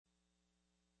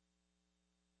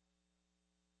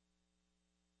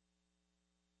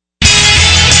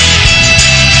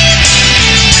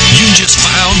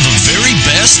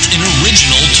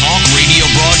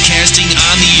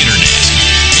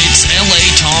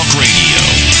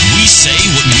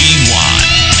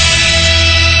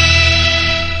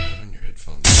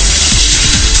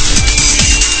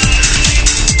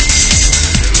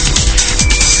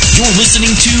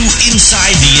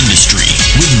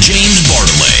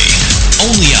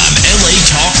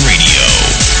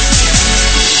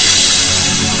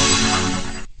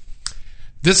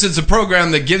This is a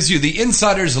program that gives you the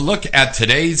insider's look at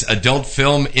today's adult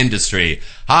film industry.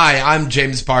 Hi, I'm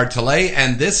James Bartolet,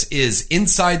 and this is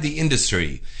Inside the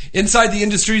Industry. Inside the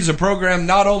Industry is a program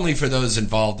not only for those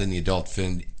involved in the adult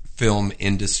film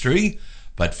industry,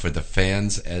 but for the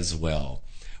fans as well.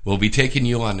 We'll be taking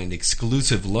you on an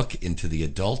exclusive look into the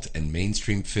adult and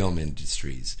mainstream film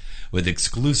industries with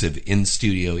exclusive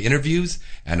in-studio interviews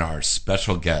and our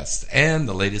special guests and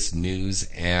the latest news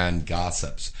and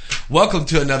gossips. Welcome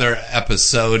to another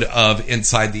episode of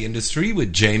Inside the Industry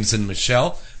with James and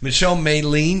Michelle. Michelle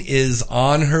Maylene is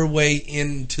on her way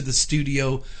into the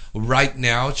studio right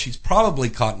now. She's probably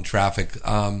caught in traffic.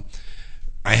 I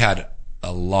had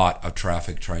a lot of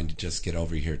traffic trying to just get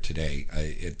over here today.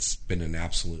 It's been an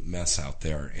absolute mess out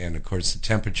there. And, of course, the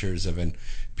temperatures have been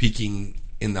peaking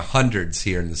in the hundreds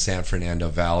here in the San Fernando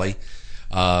Valley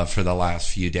for the last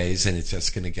few days, and it's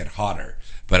just going to get hotter.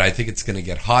 But I think it's going to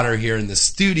get hotter here in the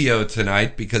studio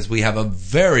tonight because we have a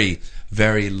very,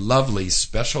 very lovely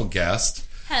special guest.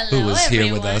 Hello, who is everyone.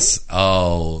 here with us.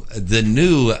 Oh, the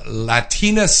new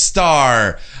Latina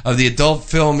star of the adult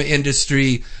film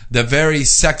industry, the very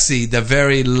sexy, the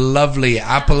very lovely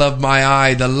apple of my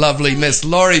eye, the lovely Miss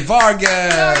Lori Vargas.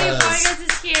 Lori Vargas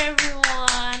is here,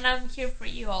 everyone. I'm here for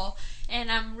you all,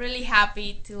 and I'm really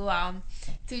happy to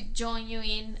join you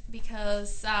in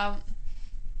because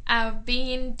I've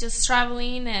been just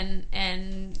traveling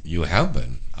and you have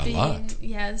been a lot.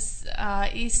 Yes,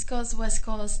 East Coast, West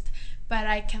Coast. But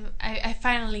I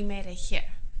finally made it here.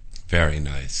 Very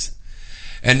nice.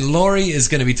 And Lori is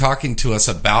going to be talking to us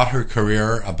about her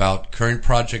career, about current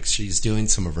projects she's doing,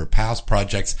 some of her past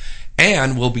projects,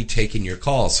 and we'll be taking your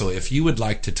calls. So if you would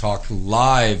like to talk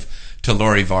live to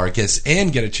Lori Vargas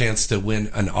and get a chance to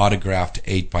win an autographed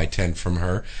 8x10 from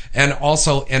her, and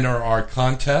also enter our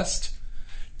contest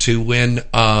to win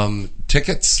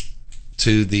tickets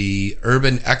to the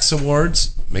Urban X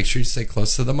Awards, make sure you stay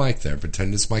close to the mic there.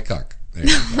 Pretend it's my cock. There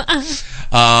you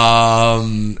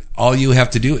go. All you have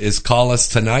to do is call us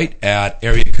tonight at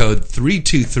area code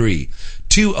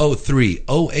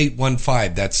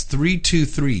 323-203-0815. That's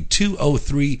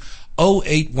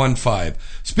 323-203-0815.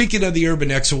 Speaking of the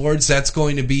Urban X Awards, that's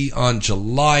going to be on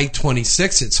July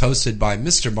 26th. It's hosted by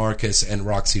Mr. Marcus and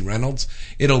Roxy Reynolds.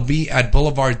 It'll be at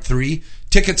Boulevard 3.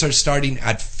 Tickets are starting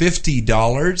at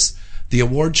 $50. The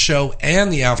award show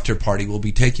and the after party will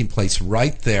be taking place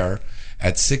right there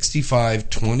at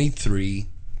 6523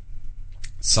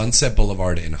 Sunset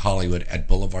Boulevard in Hollywood at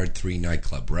Boulevard 3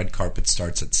 Nightclub. Red carpet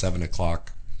starts at 7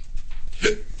 o'clock.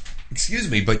 Excuse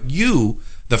me, but you,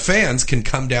 the fans, can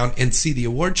come down and see the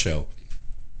award show.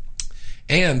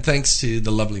 And thanks to the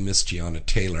lovely Miss Gianna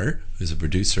Taylor, who's a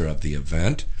producer of the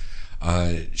event,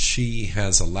 she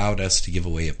has allowed us to give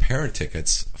away a pair of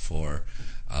tickets for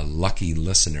a lucky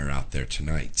listener out there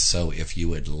tonight. So if you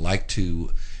would like to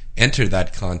enter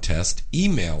that contest,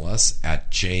 email us at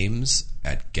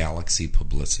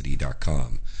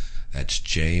james@galaxypublicity.com. That's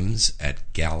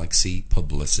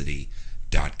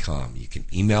james@galaxypublicity.com. You can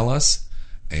email us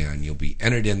and you'll be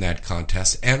entered in that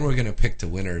contest, and we're going to pick the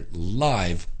winner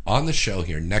live on the show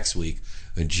here next week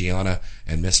when Gianna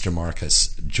and Mr.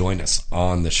 Marcus join us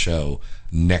on the show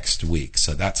next week.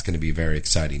 So that's going to be very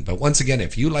exciting. But once again,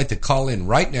 if you'd like to call in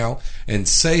right now and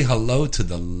say hello to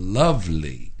the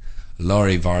lovely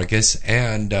Lori Vargas,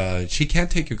 and she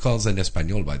can't take your calls in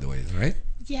Espanol, by the way, right?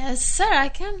 Yes, sir, I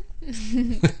can.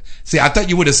 See, I thought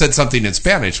you would have said something in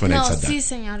Spanish when I said that. No, sí,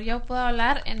 señor. Yo puedo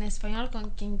hablar en español con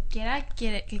quien quiera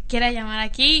que quiera llamar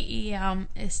aquí y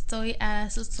estoy a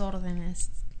sus órdenes.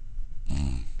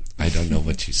 I don't know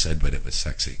what you said, but it was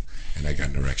sexy. And I got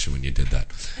an erection when you did that.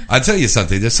 I'll tell you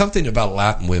something. There's something about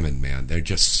Latin women, man. They're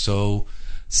just so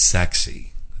sexy.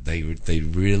 They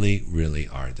really, really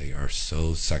are. They are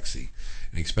so sexy.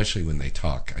 And especially when they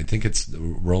talk. I think it's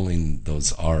rolling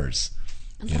those R's.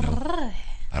 You know?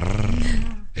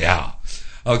 Yeah.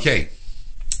 Okay.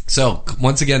 So,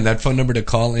 once again, that phone number to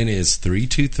call in is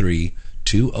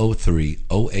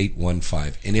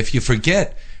 323-203-0815. And if you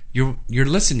forget, you're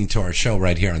listening to our show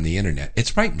right here on the internet.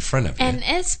 It's right in front of you. En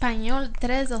español,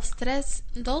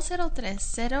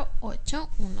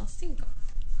 323-203-0815.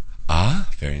 Ah,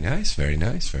 very nice, very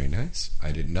nice, very nice.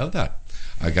 I didn't know that.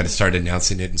 I got to start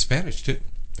announcing it in Spanish, too.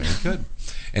 Very good.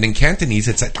 And in Cantonese,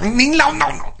 it's like,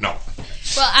 no.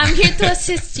 Well, I'm here to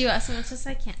assist you as much as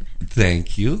I can.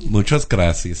 Thank you. Muchas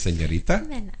gracias, señorita.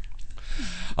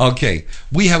 Okay,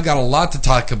 we have got a lot to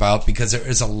talk about because there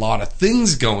is a lot of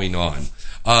things going on.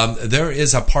 There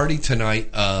is a party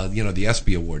tonight. The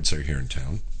ESPY Awards are here in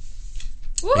town.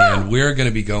 Woo! And we're going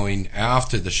to be going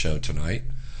after the show tonight.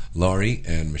 Lori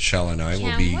and Michelle and I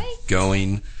will be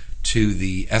going to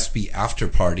the SB After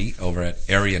Party over at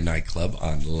Area Nightclub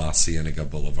on La Cienega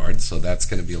Boulevard. So that's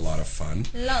going to be a lot of fun.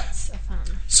 Lots of fun.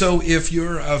 So if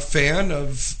you're a fan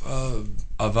of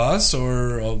us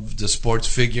or of the sports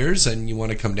figures and you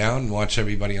want to come down and watch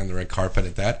everybody on the red carpet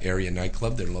at that Area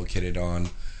Nightclub, they're located on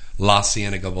La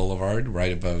Cienega Boulevard,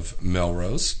 right above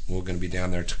Melrose. We're going to be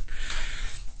down there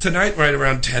tonight, right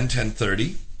around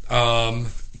 10:30.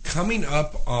 Coming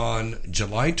up on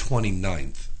July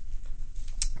 29th,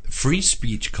 Free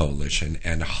Speech Coalition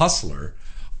and Hustler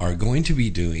are going to be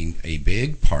doing a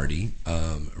big party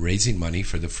raising money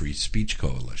for the Free Speech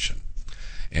Coalition.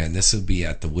 And this will be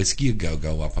at the Whiskey A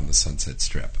Go-Go up on the Sunset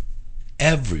Strip.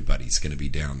 Everybody's going to be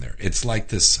down there. It's like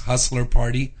this Hustler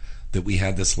party that we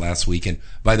had this last weekend.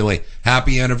 By the way,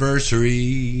 happy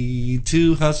anniversary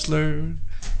to Hustler.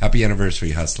 Happy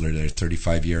anniversary, Hustler. Their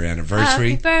 35-year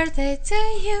anniversary. Happy birthday to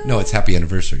you. No, it's happy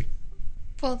anniversary.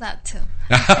 Well, that too.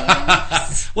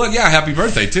 Well, yeah, happy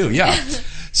birthday too, yeah.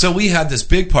 So we had this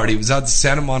big party. It was at the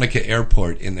Santa Monica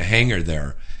Airport in the hangar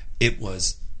there. It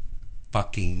was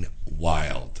fucking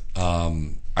wild.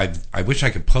 I wish I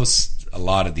could post a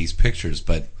lot of these pictures,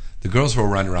 but the girls were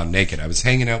running around naked. I was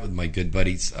hanging out with my good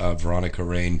buddies, Veronica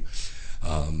Rain,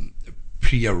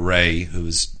 Priya Ray,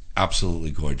 who's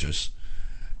absolutely gorgeous,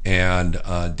 and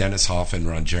Dennis Hoff and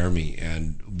Ron Jeremy,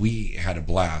 and we had a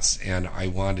blast. And I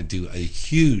want to do a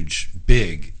huge,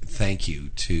 big thank you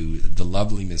to the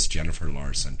lovely Miss Jennifer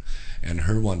Larson and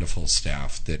her wonderful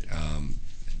staff that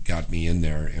got me in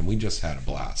there, and we just had a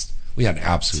blast. We had an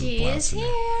absolute blast in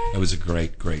there. It was a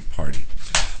great, great party.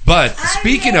 But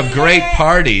speaking of great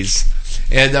parties,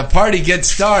 and the party gets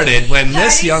started when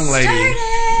this young lady...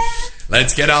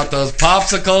 Let's get out those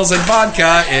popsicles and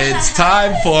vodka. It's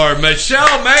time for Michelle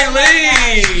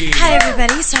Maylene. Hi,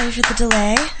 everybody. Sorry for the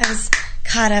delay. I was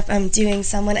caught up doing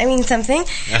something. I'm joking.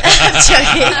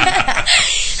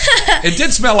 It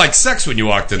did smell like sex when you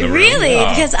walked in the room. Really? Oh.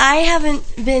 Because I haven't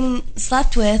been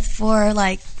slept with for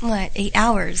 8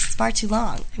 hours. It's far too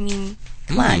long. I mean,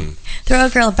 come on. Throw a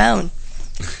girl a bone.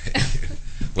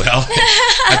 Well,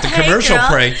 at the commercial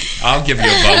break, I'll give you a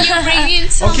bone. Did you bring in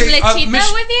some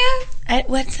lechita with you?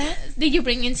 What's that? Did you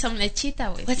bring in some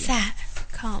lechita with you? What's that?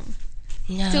 Come.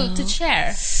 No. To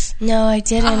share. No, I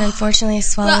didn't. Unfortunately, I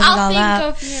swallowed it all up.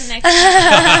 I'll think of you next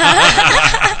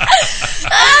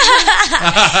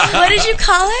time. What did you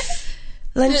call it?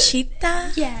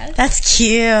 Lanchita? Yes. That's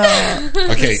cute.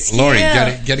 Okay, Lori,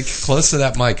 get it close to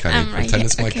that mic, honey. Right Pretend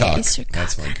it's my cock.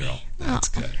 That's my girl. That's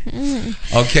good.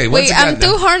 Okay, what's I'm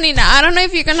too horny now. I don't know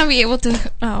if you're going to be able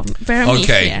to bear me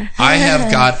here. I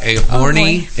have got a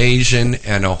horny Asian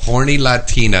and a horny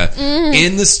Latina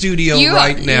in the studio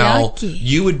right now. Lucky.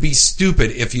 You would be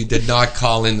stupid if you did not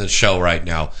call in the show right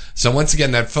now. So once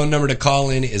again, that phone number to call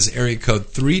in is area code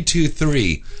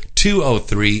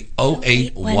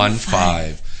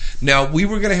 323-203-0815. Now, we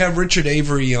were going to have Richard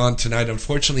Avery on tonight.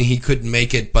 Unfortunately, he couldn't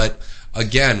make it, but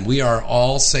again, we are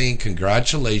all saying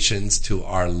congratulations to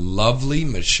our lovely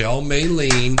Michelle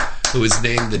Maylene, who is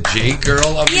named the J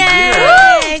Girl of the Year.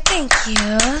 Yay! Thank you.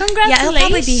 Congratulations. Yeah, he'll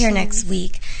probably be here next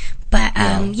week. But,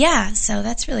 so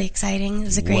that's really exciting. It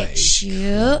was a great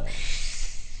shoot.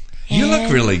 You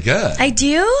look really good. I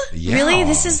do? Yeah. Really?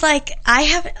 This is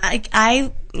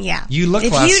You look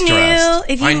less stressed.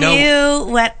 If you knew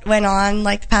what went on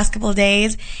the past couple of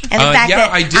days, and the fact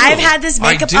that I've had this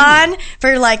makeup on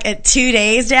for 2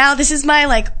 days now, this is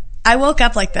my I woke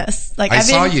up like this. I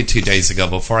saw you 2 days ago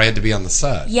before I had to be on the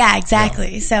set. Yeah,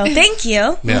 exactly. Yeah. So thank you.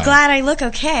 I'm glad I look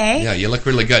okay. Yeah, you look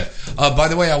really good. By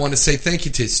the way, I want to say thank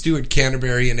you to Stuart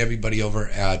Canterbury and everybody over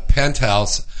at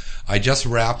Penthouse. I just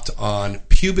wrapped on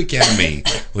Pubic Enemy,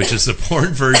 which is the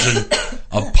porn version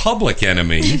of Public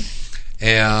Enemy.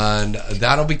 And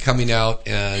that'll be coming out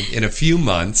in a few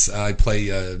months. I play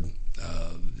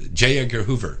J. Edgar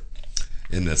Hoover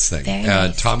in this thing.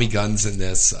 Nice. Tommy Gunn's in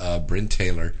this. Bryn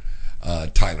Tyler.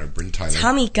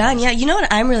 Tommy Gunn, yeah. You know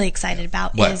what I'm really excited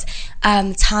about is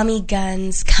Tommy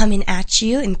Gunn's Coming At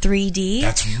You in 3D.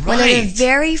 That's right. One of the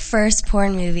very first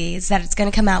porn movies that it's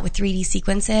going to come out with 3D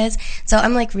sequences. So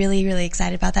I'm really, really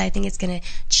excited about that. I think it's going to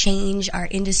change our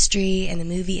industry and the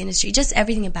movie industry, just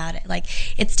everything about it.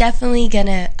 It's definitely going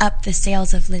to up the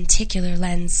sales of lenticular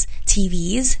lens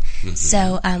TVs,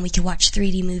 so we can watch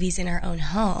 3D movies in our own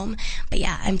home. But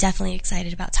yeah, I'm definitely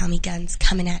excited about Tommy Gunn's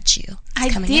Coming At You. I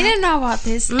didn't know about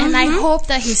this, and I hope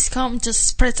that his cum just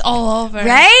spreads all over.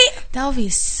 Right? That would be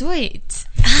sweet.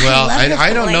 Well,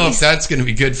 I don't know if that's going to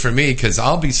be good for me, because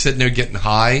I'll be sitting there getting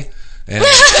high, and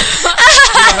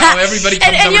how everybody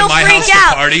comes and over to my house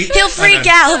to party. He'll freak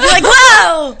out. He'll be like,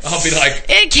 whoa! I'll be like,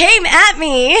 It came at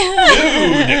me.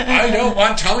 dude, I don't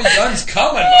want Tommy guns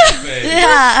coming my face.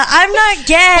 Yeah, I'm not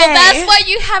gay. Well, that's why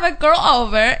you have a girl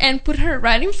over and put her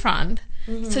right in front.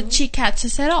 So she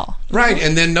catches it all. Right,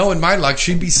 and then knowing my luck,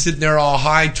 she'd be sitting there all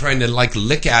high trying to like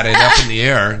lick at it up in the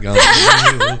air. Going,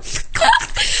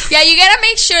 Yeah, you gotta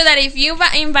make sure that if you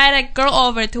invite a girl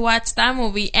over to watch that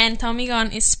movie and Tommy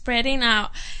Gunn is spreading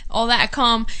out all that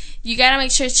cum, you gotta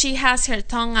make sure she has her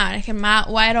tongue out and her mouth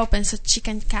wide open so she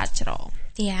can catch it all.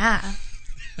 Yeah.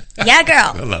 Yeah,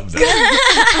 girl. I love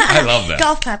that. I love that.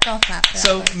 Golf clap, golf clap.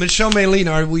 So, Michelle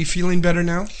Maylene, are we feeling better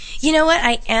now? You know what?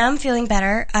 I am feeling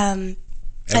better.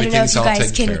 I don't know if you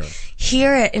guys can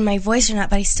hear it in my voice or not,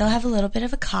 but I still have a little bit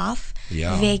of a cough.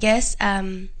 Yeah. Vegas.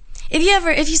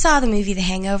 If you saw the movie The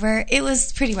Hangover, it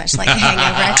was pretty much like The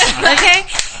Hangover. Okay?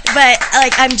 But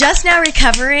like I'm just now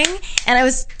recovering, and I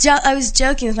was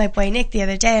joking with my boy Nick the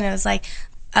other day, and I was like,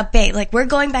 babe, like we're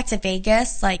going back to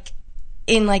Vegas like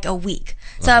in like a week.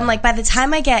 So I'm like, by the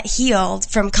time I get healed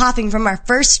from coughing from our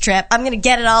first trip, I'm going to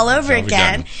get it all over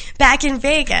again back in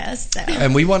Vegas. So.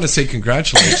 And we want to say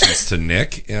congratulations to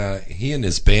Nick. He and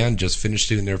his band just finished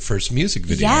doing their first music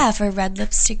video. Yeah, for Red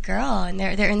Lipstick Girl. And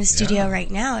they're in the studio right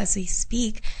now as we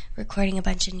speak, recording a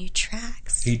bunch of new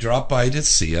tracks. He dropped by to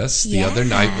see us the other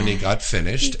night when he got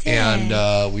finished.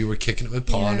 And we were kicking it with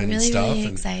Pawn and really, stuff. Really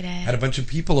and excited. Had a bunch of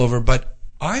people over. But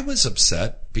I was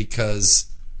upset because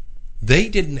they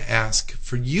didn't ask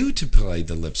for you to play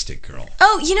the Lipstick Girl.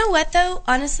 Oh, you know what, though?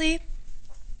 Honestly,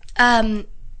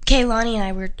 Kaylani and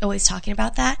I were always talking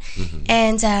about that. Mm-hmm.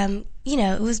 And,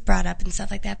 it was brought up and stuff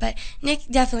like that. But Nick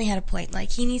definitely had a point.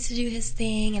 Like, he needs to do his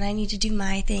thing, and I need to do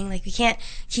my thing. Like, we can't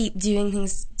keep doing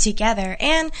things together.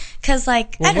 And, because,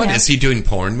 like, I don't know. Is he doing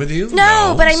porn with you?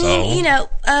 No, but I mean,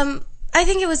 I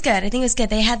think it was good.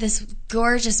 They had this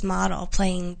gorgeous model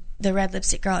playing the Red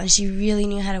Lipstick Girl, and she really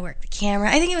knew how to work the camera.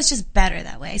 I think it was just better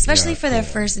that way, especially for their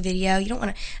first video. You don't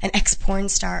want an ex-porn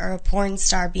star or a porn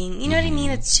star being, you know what I mean?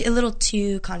 It's a little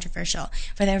too controversial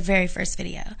for their very first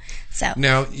video. So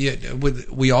now,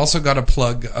 we also got to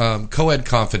plug Coed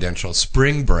Confidential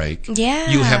Spring Break.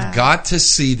 Yeah, you have got to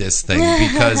see this thing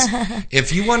because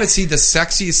if you want to see the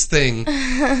sexiest thing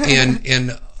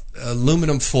in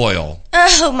aluminum foil,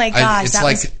 oh my gosh, it's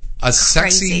like a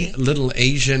sexy little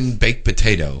Asian baked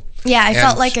potato. Yeah, I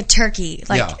felt like a turkey.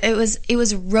 Like it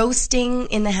was roasting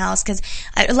in the house because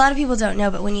a lot of people don't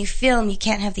know, but when you film, you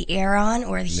can't have the air on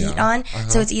or the heat on,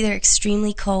 so it's either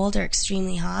extremely cold or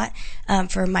extremely hot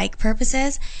for mic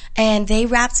purposes. And they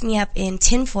wrapped me up in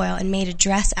tinfoil and made a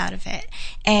dress out of it.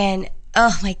 And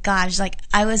oh my gosh, like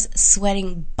I was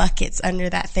sweating buckets under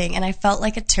that thing, and I felt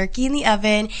like a turkey in the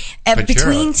oven.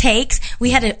 Between takes, we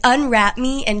had to unwrap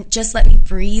me and just let me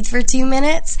breathe for 2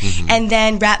 minutes, and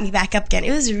then wrap me back up again.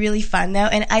 It was really fun though,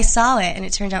 and I saw it, and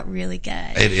it turned out really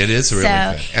good. It is really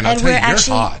good, and I'll tell you,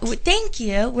 you're hot. Thank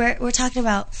you. We're talking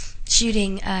about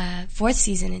shooting fourth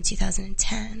season in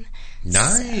 2010.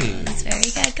 Nice. So it's very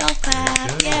good. Golf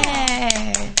clap.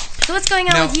 Yay. So what's going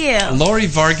on with you? Lori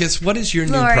Vargas, what is your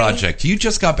new project? You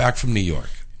just got back from New York.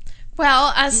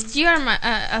 Well, as you are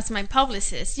as my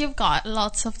publicist, you've got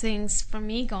lots of things for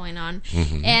me going on.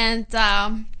 And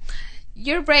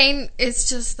your brain is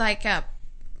just like a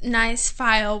nice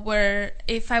file where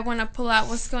if I want to pull out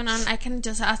what's going on, I can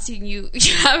just ask you.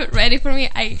 You have it ready for me.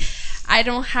 I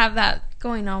don't have that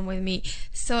going on with me.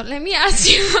 So let me ask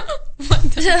you.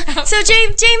 So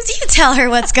James, you tell her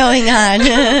what's going on.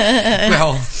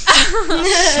 Well,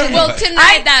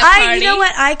 tonight that party. You know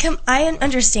what? I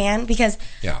understand because,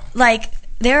 like,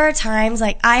 there are times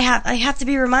like I have to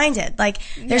be reminded. Like,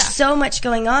 there's so much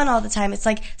going on all the time. It's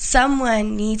like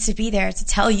someone needs to be there to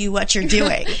tell you what you're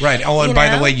doing. Right. Oh, and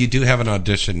by the way, you do have an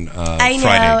audition. I know,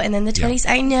 Friday. And then the 20th.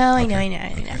 I know.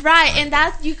 Right, and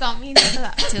that you got me into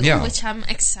that too, which I'm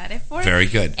excited for. Very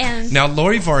good. And now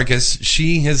Lori Vargas,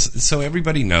 she has. So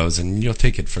everybody knows, and you'll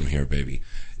take it from here, baby.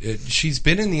 She's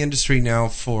been in the industry now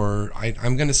for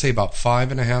I'm going to say about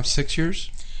 5.5, 6 years.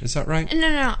 Is that right?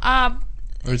 No.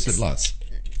 Or is it less?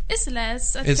 It's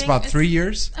less. It's about 3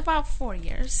 years? About 4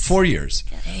 years. 4 years.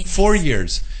 4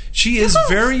 years. She is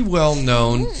very well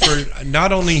known for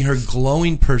not only her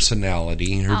glowing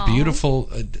personality, her beautiful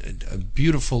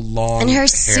long and her hair,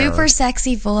 super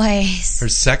sexy voice. Her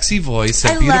sexy voice,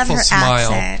 a beautiful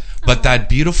smile, accent. But that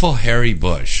beautiful hairy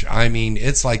bush. I mean,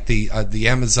 it's like the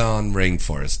Amazon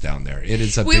rainforest down there. It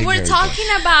is a big We were hairy talking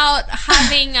bush. about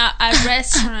having a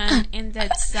restaurant in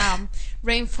that's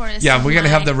rainforest. Yeah, we're going to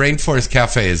have the Rainforest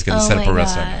Cafe is going to set up a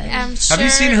restaurant. I'm sure have you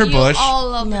seen her bush? All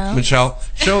love No. Michelle,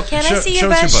 Can I see your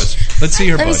show us bush? Let's see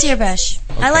your Let bush. me see your bush.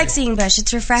 I like seeing bush.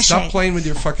 It's refreshing. Stop playing with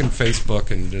your fucking Facebook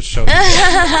and just show me.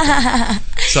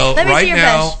 So Let me see right your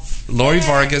now, Lori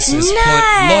Vargas is look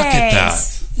at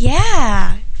that.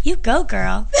 Yeah. You go,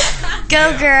 girl.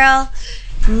 Go, girl.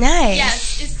 Nice.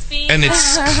 Yes, it's been And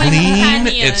it's my clean,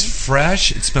 companion. it's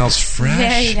fresh, it smells fresh,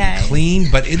 Very nice.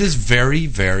 clean, but it is very,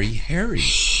 very hairy.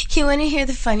 You want to hear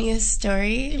the funniest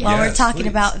story while we're Yes, talking please.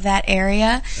 about that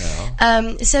area?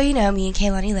 Yeah. So you know, me and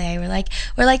Kaylani Lay,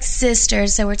 we're like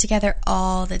sisters, so we're together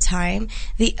all the time.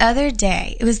 The other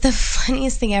day, it was the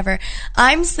funniest thing ever.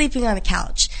 I'm sleeping on the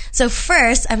couch. So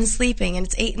first, I'm sleeping, and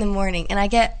it's 8 a.m, and I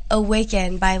get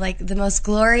awakened by like the most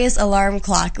glorious alarm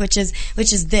clock, which is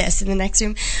this in the next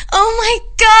room. Oh my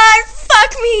God,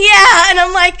 fuck me, yeah! And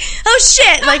I'm like, oh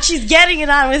shit! Like she's getting it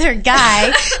on with her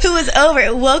guy who was over.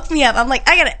 It woke me up. I'm like,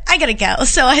 I gotta go.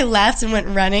 So I left and went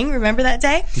running. Remember that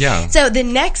day? Yeah. So the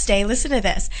next day, listen to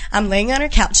this. I'm laying on her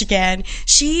couch again.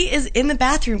 She is in the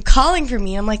bathroom calling for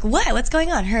me. I'm like, what? What's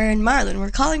going on? Her and Marlon were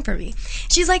calling for me.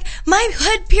 She's like, my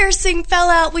hood piercing fell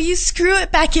out. Will you screw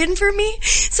it back in for me?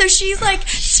 So she's like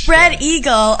spread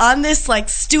eagle on this like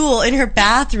stool in her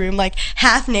bathroom, like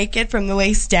half naked from the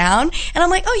waist down. And I'm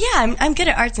like, oh yeah, I'm good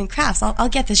at arts and crafts. I'll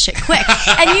get this shit quick.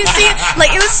 And you see,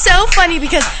 like, it was so funny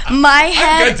because my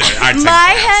head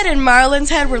and Marlon's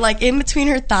head were like in between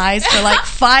her thighs for like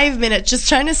 5 minutes just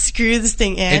trying to screw this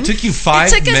thing in. It took you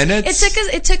 5 minutes?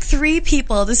 It took 3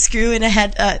 people to screw in a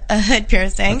hood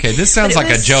piercing. Okay, this sounds But it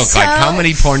like a was joke. so Like, how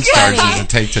many porn stars funny. does it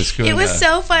take to screw It was in a-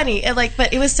 so funny.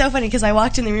 But it was so funny because I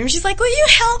walked in the room. She's like, will you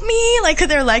help me? Like,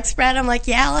 with her legs spread. I'm like,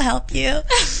 yeah, I'll help you.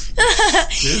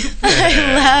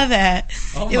 I love it.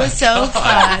 Oh It my was so God.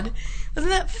 fun.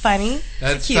 Wasn't that funny?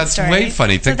 That's Cute story. way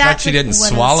funny. So Thank God that's she didn't one of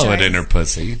the swallow it in stories. her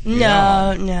pussy.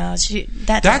 No.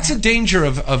 That's a danger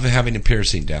of having a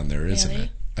piercing down there, isn't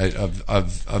Really? it?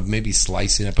 Of maybe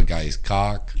slicing up a guy's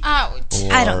cock. Ouch.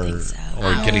 Or, I don't think so.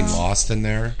 Or getting lost in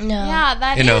there. No. Yeah,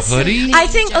 that In a is hoodie? I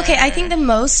think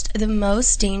the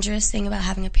most dangerous thing about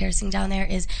having a piercing down there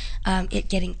is it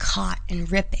getting caught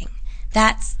and ripping.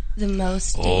 That's the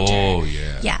most danger. Oh,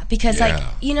 yeah. Yeah, because Yeah. like,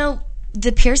 you know,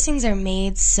 the piercings are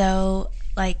made so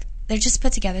like they're just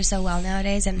put together so well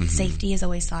nowadays, and safety is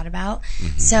always thought about.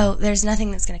 So there's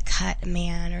nothing that's going to cut a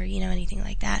man or, you know, anything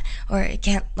like that, or it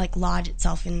can't like lodge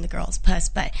itself in the girl's puss.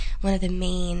 But one of the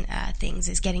main things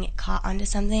is getting it caught onto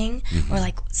something, or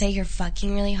like say you're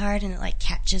fucking really hard and it like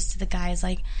catches to the guy's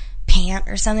like pant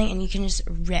or something, and you can just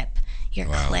rip your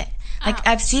clit. Like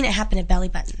I've seen it happen to belly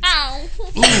buttons. Ow.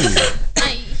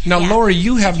 Now, Yeah. Lori,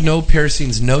 you have no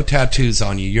piercings, no tattoos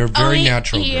on you. You're a very Only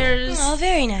natural girl. ears. Oh,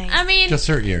 very nice. I mean, Just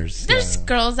her ears. there's Yeah.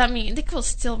 girls, I mean, they could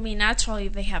still be natural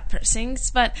if they have piercings,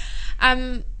 but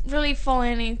I'm really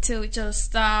falling into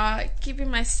just keeping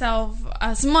myself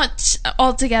as much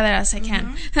all together as I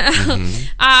can.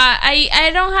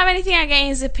 I don't have anything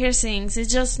against the piercings.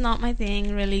 It's just not my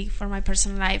thing, really, for my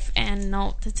personal life, and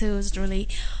no tattoos, really.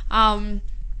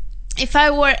 If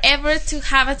I were ever to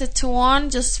have a tattoo on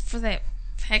just for the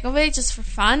heck of it, just for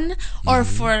fun, or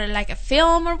for like a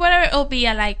film or whatever, it'll be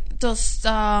like those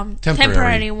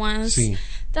temporary ones. See.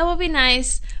 That would be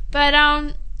nice. But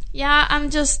yeah, I'm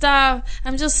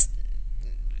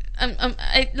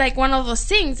like one of those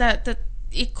things that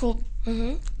it could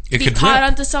It be could caught rip.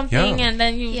 onto something, Yeah. and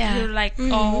then you're like,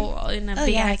 oh, in a Oh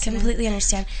big yeah, accident. I completely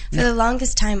understand. For the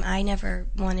longest time, I never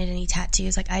wanted any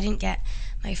tattoos. Like I didn't get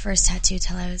my first tattoo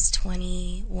till I was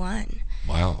 21.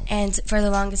 Wow. And for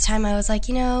the longest time, I was like,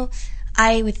 you know,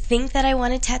 I would think that I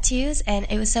wanted tattoos, and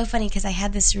it was so funny because I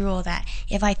had this rule that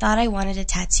if I thought I wanted a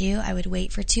tattoo, I would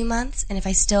wait for 2 months, and if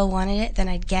I still wanted it, then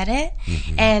I'd get it.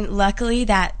 And luckily,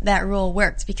 that rule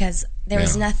worked because there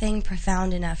was Yeah. nothing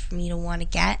profound enough for me to want to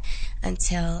get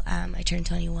until I turned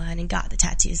 21 and got the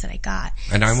tattoos that I got.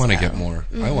 And I want to So- get more.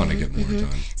 I want to get more done.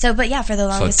 So, but yeah, for the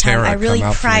longest time, Tara, I really come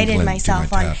out from prided England, do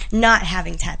myself my on tat. not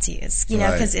having tattoos, you know,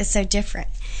 Right. because it's so different.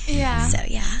 Yeah. So,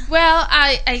 yeah. Well,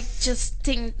 I just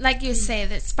think, like you say,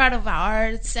 that it's part of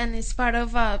arts and it's part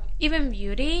of even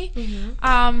beauty.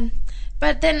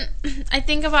 But then I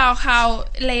think about how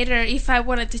later, if I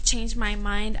wanted to change my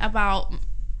mind about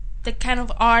the kind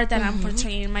of art that I'm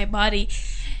portraying in my body,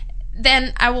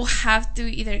 then I will have to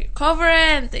either cover it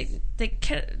and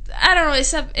I don't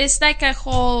know. It's like a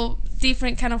whole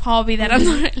different kind of hobby that I'm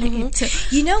not really into.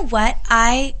 You know what?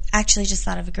 I actually just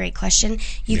thought of a great question.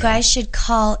 You guys should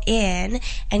call in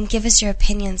and give us your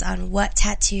opinions on what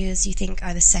tattoos you think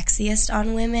are the sexiest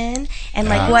on women and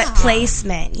like what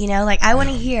placement, you know? Like I want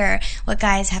to hear what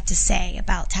guys have to say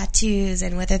about tattoos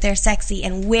and whether they're sexy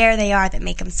and where they are that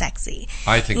make them sexy.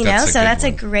 I think that's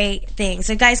a great thing.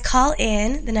 So guys, call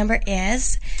in. The number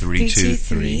is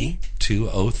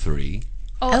 323-203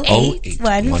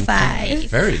 0815.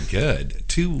 Very good.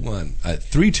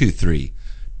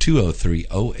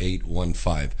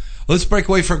 323-203-0815. Let's break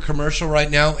away for a commercial right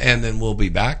now, and then we'll be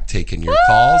back taking your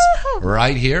calls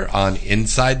right here on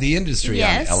Inside the Industry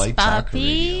on LA Talk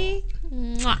Radio.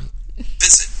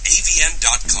 Visit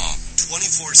avn.com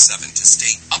 24/7 to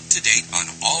stay up to date on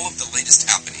all of the latest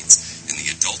happenings in the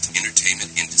adult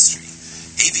entertainment industry.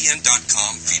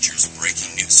 avn.com features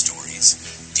breaking news stories,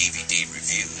 DVD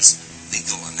reviews,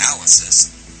 legal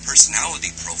analysis,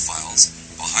 personality profiles,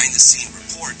 behind-the-scene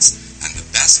reports, and the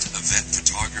best event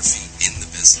photography in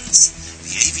the business.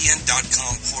 The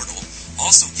avn.com portal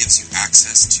also gives you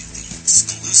access to the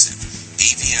exclusive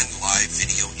AVN Live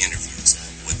video interviews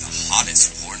with the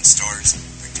hottest porn stars,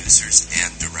 producers,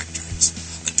 and directors.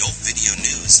 Adult Video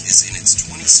News is in its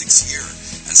 26th year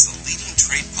as the leading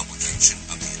trade publication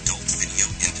of the adult video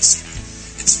industry.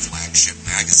 Its flagship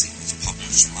magazine is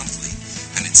published monthly,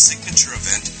 and its signature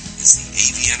event is the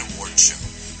AVN Award Show,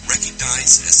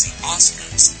 recognized as the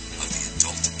Oscars of the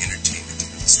adult entertainment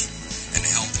industry, and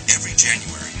held every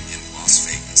January in Las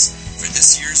Vegas. For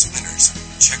this year's winners,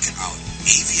 check out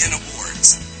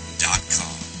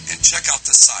avnawards.com and check out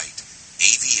the site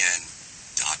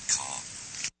avn.com.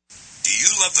 Do you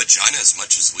love vagina as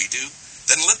much as we do?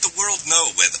 Then let the world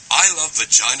know with I Love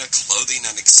Vagina clothing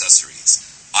and accessories.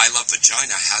 I Love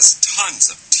Vagina has tons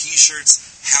of t-shirts,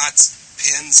 hats,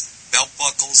 pins, belt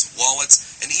buckles, wallets,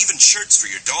 and even shirts for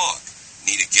your dog.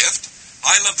 Need a gift?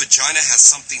 I Love Vagina has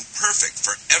something perfect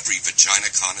for every vagina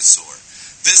connoisseur.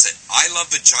 Visit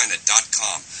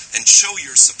ilovevagina.com and show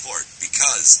your support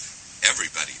because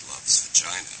everybody loves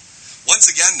vagina. Once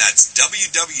again, that's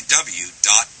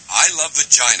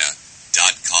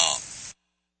www.ilovevagina.com.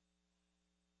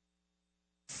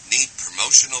 Need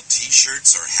promotional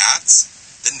t-shirts or hats?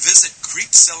 Then visit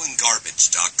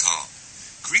creepsellinggarbage.com.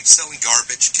 Creep Selling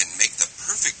Garbage can make the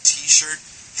perfect t-shirt,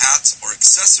 hats, or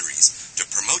accessories to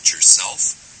promote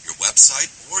yourself, your website,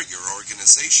 or your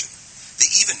organization. They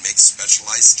even make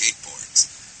specialized skateboards.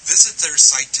 Visit their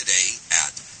site today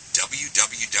at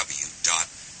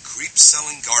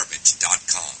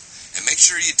www.creepsellinggarbage.com and make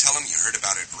sure you tell them you heard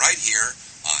about it right here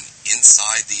on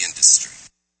Inside the Industry.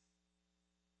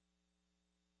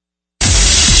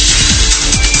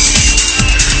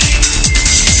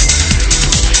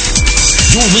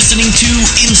 You're listening to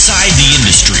Inside the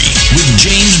Industry with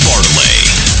James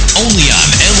Bartolet, only on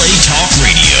LA Talk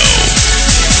Radio.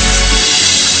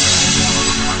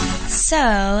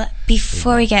 So,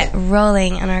 before we get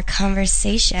rolling on our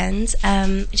conversations,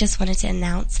 I just wanted to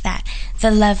announce that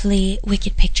the lovely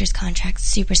Wicked Pictures Contract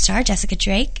superstar, Jessica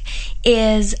Drake,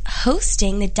 is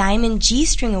hosting the Diamond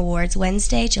G-String Awards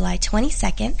Wednesday, July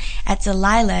 22nd at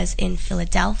Delilah's in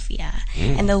Philadelphia.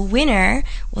 And the winner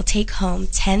will take home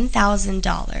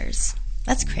 $10,000.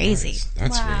 That's crazy. Nice.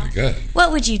 That's really good.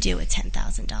 What would you do with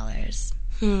 $10,000?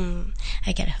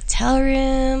 I get a hotel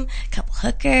room, a couple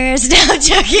hookers. No, I'm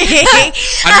joking.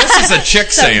 This is a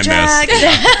chick saying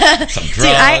this. Some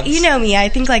drugs. Dude, you know me. I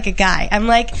think like a guy. I'm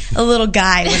like a little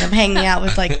guy when I'm hanging out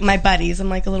with like my buddies. I'm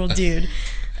like a little dude.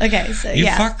 Okay, so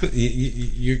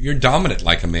you're dominant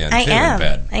like a man too in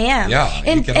bed. I am. Yeah,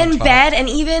 in bed, and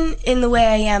even in the way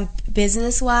I am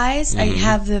business wise, I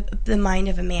have the mind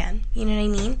of a man. You know what I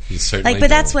mean? You certainly but do.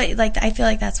 that's what I feel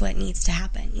like that's what needs to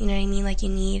happen. You know what I mean? Like you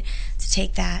need to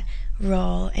take that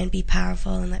role and be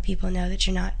powerful and let people know that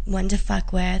you're not one to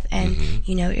fuck with, and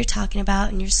you know what you're talking about,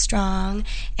 and you're strong,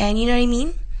 and you know what I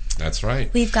mean? That's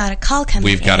right. We've got a call coming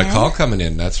in. We've got a call coming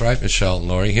in. That's right, Michelle and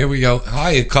Lori. Here we go.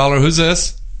 Hi, caller. Who's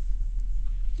this?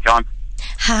 John.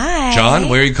 Hi. John,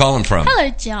 where are you calling from?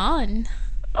 Hello, John.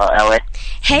 LA.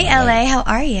 Hey, LA. How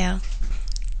are you?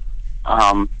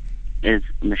 Is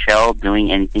Michelle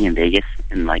doing anything in Vegas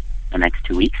in like the next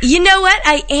 2 weeks? You know what?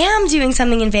 I am doing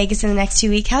something in Vegas in the next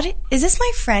 2 weeks. Is this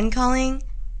my friend calling?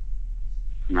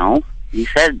 No. You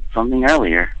said something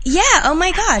earlier. Yeah, oh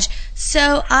my gosh.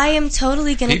 So I am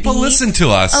totally going to be... People listen to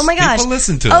us. Oh my gosh. People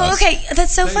listen to us. Oh, okay.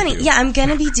 That's so funny. You. Yeah, I'm going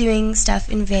to be doing stuff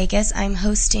in Vegas. I'm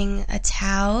hosting a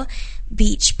Tao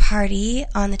Beach party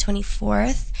on the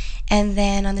 24th. And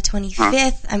then on the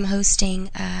 25th, I'm hosting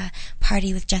a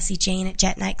party with Jessie Jane at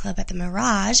Jet Nightclub at the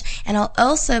Mirage. And I'll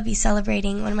also be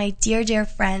celebrating one of my dear, dear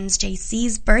friends,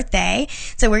 JC's birthday.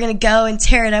 So we're going to go and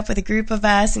tear it up with a group of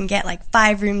us and get like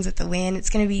 5 rooms at the Wynn. It's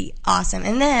going to be awesome.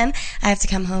 And then I have to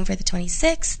come home for the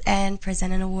 26th and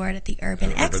present an award at the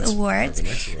Urban X Awards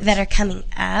that are coming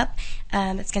up.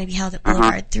 It's going to be held at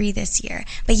Boulevard 3 this year.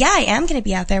 But yeah, I am going to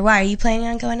be out there. Why? Are you planning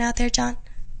on going out there, John?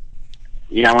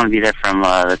 Yeah, I want to be there from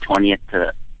the 20th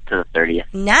to the 30th.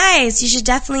 Nice. You should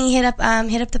definitely hit up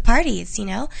the parties, you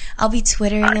know. I'll be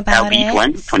Twittering about it.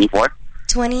 When? 24?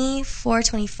 24,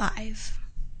 25.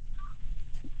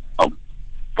 Oh,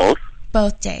 both?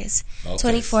 Both days.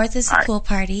 24th is a All pool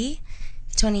party.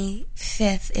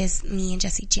 25th is me and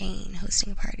Jessie Jane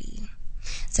hosting a party.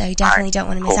 So you definitely don't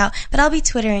want to miss out. But I'll be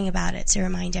Twittering about it to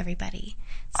remind everybody.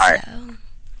 All right.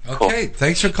 Okay,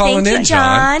 thanks for calling Thank you, in,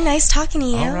 John. John. Nice talking to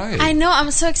you. All right. I know. I'm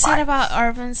so excited about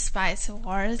Urban Spice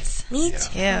Awards Me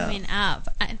too. coming up.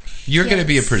 You're going to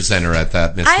be a presenter at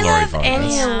that, Miss I Lori love Vargas.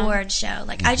 any award show.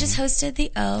 Like, I just hosted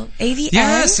the AVN.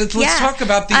 Yes, let's talk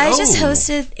about the I O. just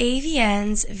hosted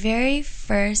AVN's very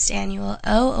first annual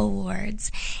O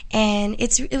Awards, and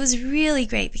it was really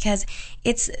great because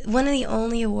it's one of the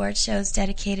only award shows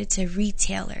dedicated to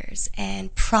retailers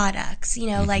and products. You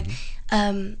know, like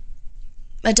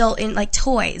adult in like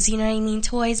toys, you know what I mean?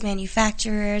 Toys,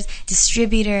 manufacturers,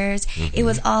 distributors. It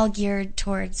was all geared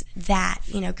towards that,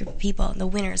 you know, group of people. And the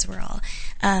winners were all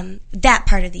that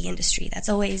part of the industry that's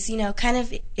always, you know, kind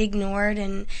of ignored,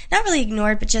 and not really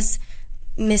ignored, but just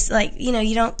you know,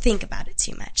 you don't think about it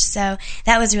too much. So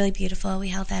that was really beautiful. We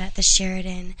held that at the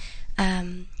Sheridan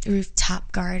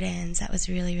Rooftop Gardens. That was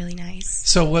really, really nice.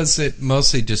 So was it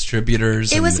mostly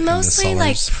distributors? It was mostly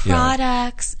like Yeah.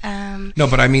 products. No,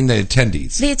 but I mean the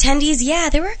attendees. The attendees, yeah,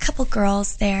 there were a couple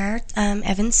girls there.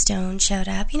 Evan Stone showed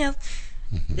up. You know,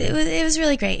 it was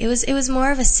really great. It was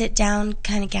more of a sit down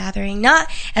kind of gathering, not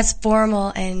as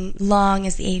formal and long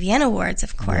as the AVN Awards,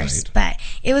 of course, but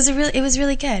it was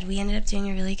really good. We ended up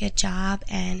doing a really good job,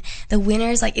 and the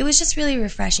winners, like, it was just really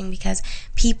refreshing because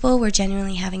people were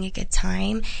genuinely having a good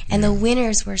time, and the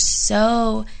winners were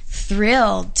so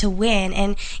thrilled to win.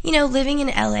 And you know, living in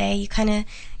LA,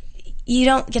 you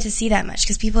don't get to see that much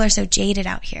because people are so jaded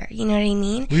out here. You know what I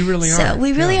mean? We really are. So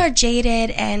we really are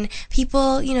jaded, and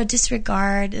people, you know,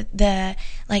 disregard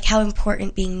like how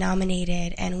important being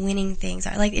nominated and winning things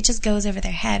are. Like, it just goes over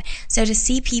their head. So to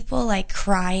see people like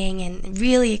crying and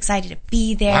really excited to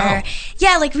be there. Wow.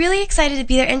 Yeah, like really excited to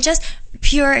be there, and just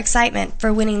pure excitement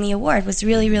for winning the award was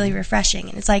really, really refreshing.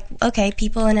 And it's like, okay,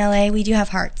 people in LA, we do have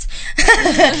hearts.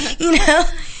 You know?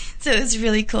 So it was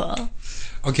really cool.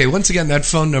 Okay, once again, that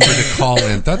phone number to call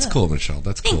in. That's cool, Michelle.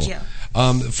 That's cool. Thank you.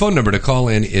 The phone number to call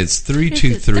in is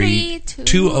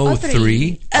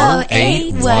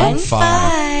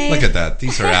 323-203-0815. Look at that.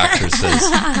 These are actresses.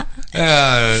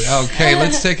 Okay,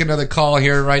 let's take another call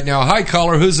here right now. Hi,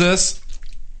 caller. Who's this?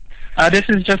 This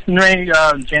is Justin Ray,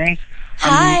 James.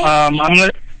 Hi.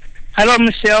 Hello,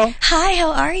 Michelle. Hi,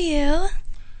 how are you?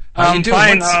 How you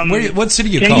doing? Fine. What city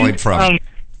are you calling from?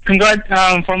 Congrats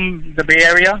from the Bay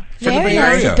Area. Very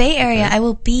nice. The Bay Area. I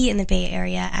will be in the Bay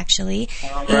Area, actually,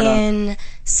 in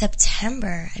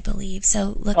September, I believe.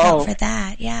 So look out for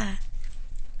that. Yeah.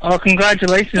 Oh,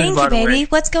 congratulations! Thank by you, the baby. way.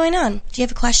 What's going on? Do you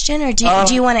have a question, or do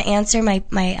you want to answer my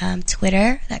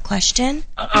Twitter, that question?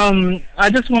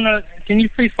 I just want to. Can you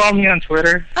please follow me on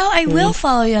Twitter? Oh, I will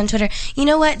follow you on Twitter. You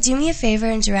know what? Do me a favor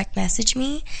and direct message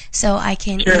me so I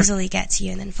can easily get to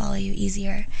you and then follow you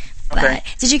easier. But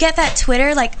did you get that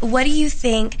Twitter? Like, what do you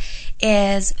think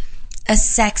is a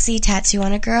sexy tattoo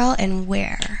on a girl, and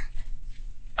where?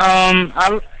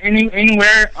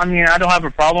 Anywhere. I mean, I don't have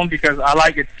a problem because I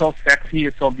like it. So sexy.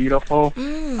 It's so beautiful.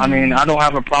 I mean, I don't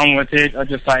have a problem with it. I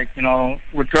just like, you know,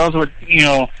 with girls with, you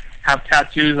know, have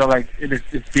tattoos, I like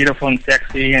it's beautiful and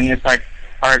sexy, and it's like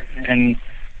art, and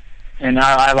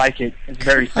I like it. It's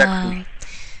very sexy.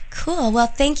 Cool. Well,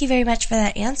 thank you very much for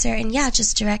that answer. And yeah,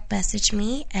 just direct message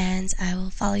me, and I will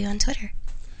follow you on Twitter.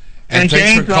 And James,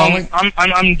 thanks for calling.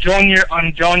 I'm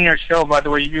enjoying your show. By the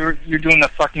way, you're doing a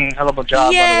fucking hell of a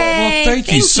job. Yay! By the way. Well,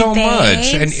 thank you so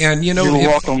much. And you know, you're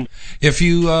welcome. If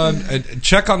you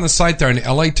check on the site there on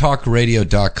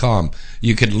latalkradio.com,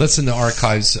 You can listen to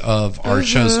archives of our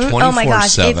shows 24/7. Oh my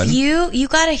gosh! If you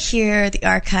got to hear the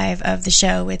archive of the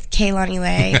show with Kaylani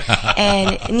Lay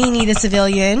and Nini the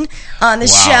Civilian on the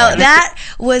show, that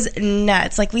was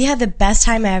nuts. Like, we had the best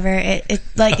time ever. It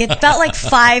felt like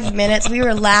 5 minutes. We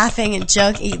were laughing and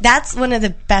joking. That's one of the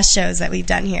best shows that we've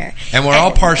done here. And we're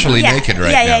all partially naked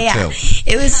right now too.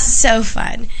 It was so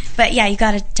fun. But yeah, you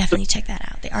got to definitely check that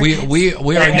out. The archives. We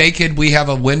are naked. We have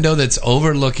a window that's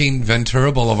overlooking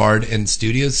Ventura Boulevard in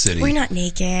Studio City. We're not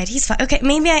naked. He's fine. Okay,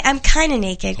 maybe I'm kind of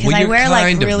naked because I you're wear like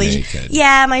kind of really. naked.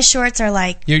 Yeah, my shorts are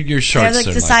like. Your shorts they're like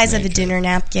are the size naked. of a dinner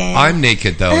napkin. I'm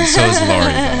naked though, and so is Lori though,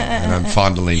 and I'm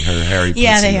fondling her hairy pussy.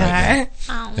 Yeah, they right are.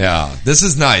 Oh. Yeah, this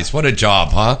is nice. What a job,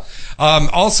 huh?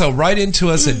 Also, write into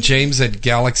us at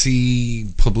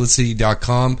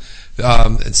james@galaxypublicity.com.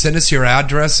 Send us your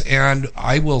address, and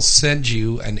I will send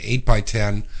you an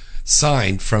 8x10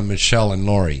 signed from Michelle and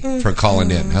Lori for calling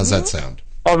in. How's that sound?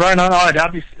 Oh, right on. Oh,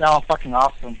 that'd be fucking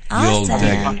awesome. You'll dig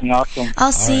it. Fucking awesome.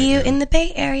 I'll see you in the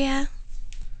Bay Area.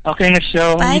 Okay,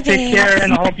 Michelle. Bye, you take babe. care,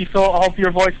 and I hope your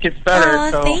voice gets better.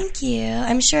 Oh, so. thank you.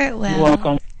 I'm sure it will. You're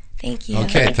welcome. Thank you.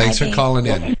 Okay, thanks Bye, for babe. calling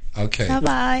in. Okay.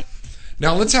 Bye-bye.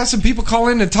 Now let's have some people call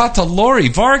in and talk to Lori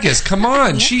Vargas. Come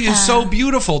on, she is so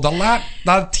beautiful, the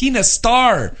Latina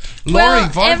star, Lori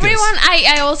Vargas. Everyone,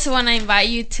 I also want to invite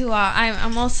you to.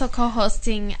 I'm also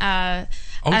co-hosting.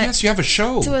 Yes, you have a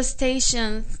show. To a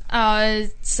station.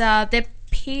 It's the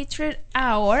Patriot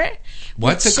Hour.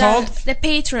 What's it called? The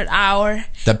Patriot Hour.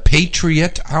 The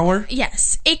Patriot Hour.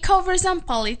 Yes, it covers on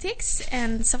politics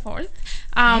and so forth.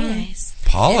 Nice.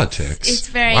 Politics. It's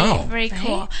very very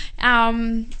cool.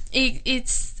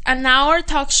 It's an hour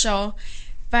talk show,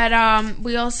 but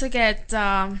we also get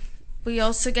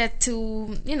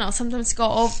to sometimes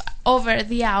go over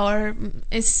the hour.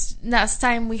 It's last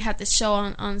time we had the show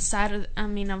on Saturday.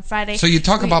 On Friday. So you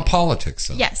talk about politics,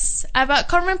 though. Yes, about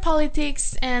current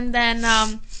politics, and then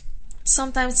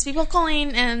sometimes people call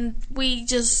in, and we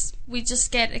just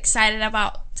get excited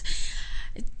about.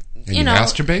 And you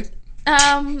masturbate?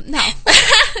 No.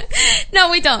 No,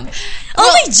 we don't.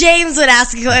 Only James would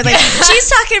ask a question. Like, she's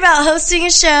talking about hosting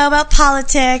a show about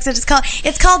politics. It's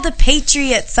called the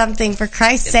Patriot something, for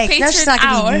Christ's sake. No, she's not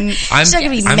going to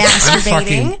be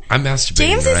masturbating. I'm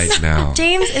masturbating right now.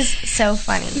 James is so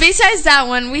funny. Besides that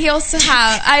one, I also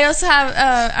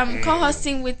have I'm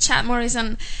co-hosting with Chad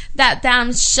Morrison That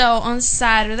Damn Show on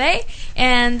Saturday,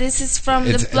 and this is from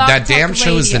the Blog That Damn Talk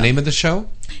Show is the Radio. name of the show?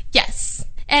 Yes.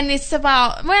 And it's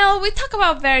about, we talk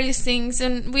about various things,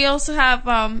 and we also have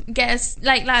guests.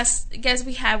 Like last guest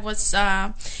we had was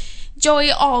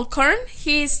Joey Alcorn.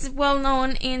 He's well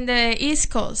known in the East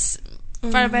Coast,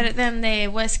 far better than the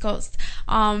West Coast.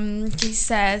 He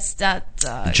says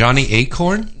that Johnny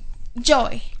Acorn?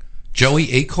 Joey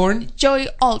Acorn? Joey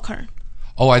Alcorn.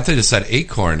 Oh, I thought it said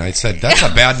Acorn. I said, that's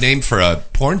a bad name for a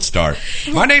porn star.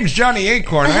 My name's Johnny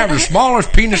Acorn. I have the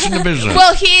smallest penis in the business.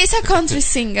 Well, he is a country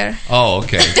singer. Oh,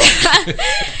 okay.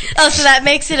 So that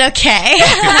makes it okay.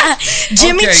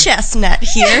 Jimmy Chestnut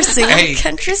here singing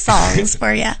country songs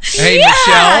for you. Hey,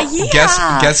 Michelle,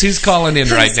 guess who's calling in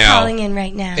right now? Calling in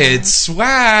right now? It's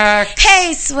Swax.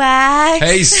 Hey, Swax.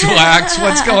 Hey, Swax.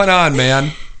 What's going on,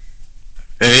 man?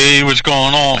 Hey, what's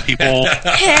going on, people?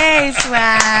 Hey,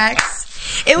 Swax.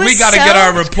 We got to get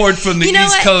our report from the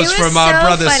East Coast from our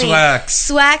brother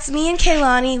Swax. Swax, me and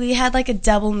Kaylani, we had like a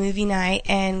double movie night,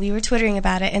 and we were twittering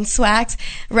about it, and Swax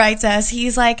writes us,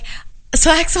 he's like,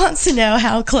 Swax wants to know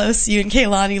how close you and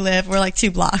Kaylani live. We're like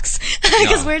 2 blocks.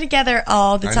 Because we're together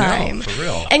all the time. I know, for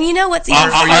real. And you know what's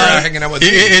even hanging out with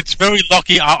It's very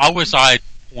lucky. I wish I had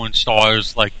porn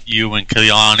stars like you and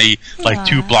Kaylani, like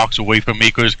 2 blocks away from me,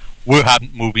 because we're having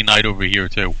movie night over here,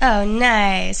 too. Oh,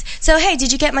 nice. So, hey,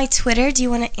 did you get my Twitter? Do you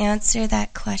want to answer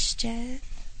that question?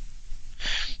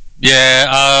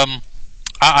 Yeah,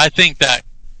 I think that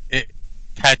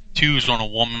tattoos on a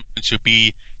woman should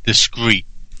be discreet.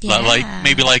 Yeah.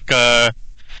 Maybe like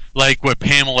what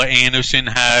Pamela Anderson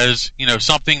has,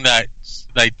 something that's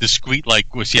like discreet,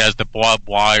 like where she has the barbed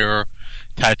wire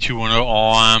tattoo on her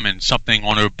arm and something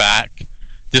on her back.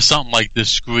 There's something like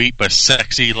discreet but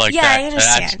sexy like that. Yeah, I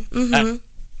understand.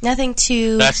 Nothing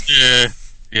too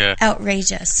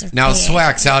outrageous. Or now, big.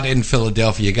 Swax out in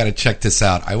Philadelphia, you got to check this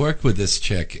out. I work with this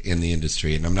chick in the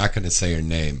industry, and I'm not going to say her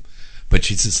name, but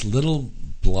she's this little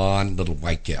blonde, little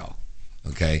white gal.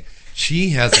 Okay,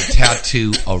 she has a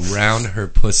tattoo around her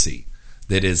pussy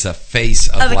that is a face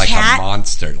of a like cat? a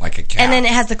monster, like a cat. And then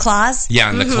it has the claws? Yeah,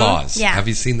 and the claws. Yeah. Have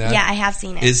you seen that? Yeah, I have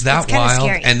seen it. Is that it's kinda wild?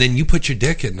 Scary. And then you put your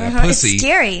dick in that pussy. It's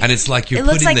scary. And it's like you're It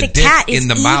looks putting like the the cat dick is in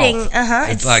the eating- mouth.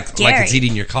 it's like scary. it's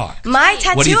eating your cock. My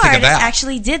What do you tattoo think of artist that?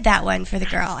 actually did that one for the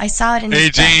girl. I saw it in Hey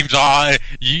his book.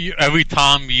 James, every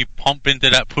time you pump into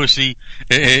that pussy,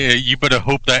 you better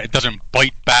hope that it doesn't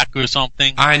bite back or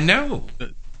something. I know.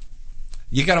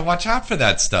 You got to watch out for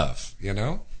that stuff, you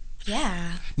know?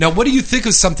 Yeah. Now, what do you think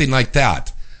of something like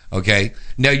that? Okay.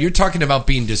 Now, you're talking about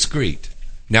being discreet.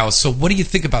 Now, so what do you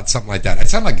think about something like that? I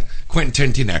sound like Quentin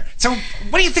Tarantino there. So,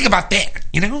 what do you think about that?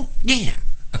 You know? Yeah.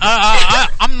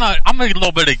 I'm a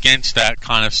little bit against that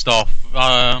kind of stuff.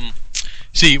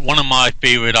 See, one of my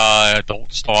favorite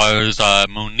adult stars,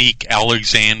 Monique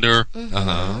Alexander.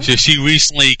 Uh-huh. So she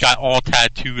recently got all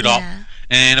tattooed up,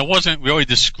 and it wasn't really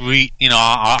discreet. You know,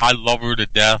 I love her to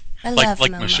death, I like love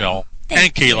Momo. Michelle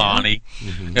Thank and you. Kehlani.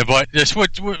 Yeah, but this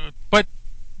but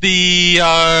the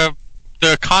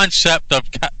concept of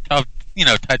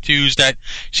tattoos that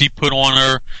she put on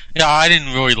her, yeah, I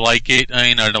didn't really like it.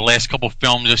 The last couple of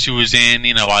films that she was in,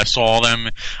 I saw them.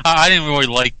 I didn't really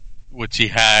like what she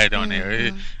had on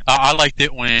there. I liked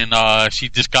it when she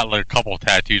just got like a couple of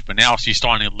tattoos, but now she's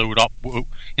starting to load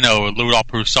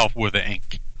up herself with the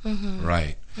ink.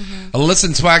 Right.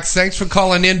 Listen, Swax, thanks for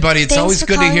calling in, buddy. It's Thanks always for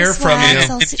good to calling, hear from Swax. you.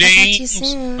 I'll And talk to you James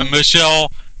soon. and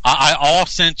Michelle, I all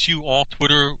sent you all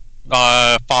Twitter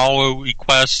follow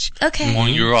requests Okay.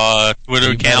 on your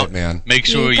Twitter You got account. it, man. Make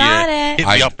sure You you got it. hit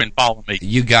me up and follow me.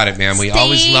 You got it, man. We Stay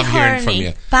always love hearing from horny.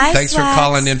 you. Bye, Thanks for Swax.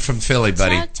 calling in from Philly,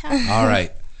 buddy. Ciao, ciao. All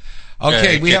right.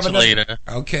 Okay, Yeah, we have catch you another. later.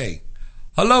 Okay.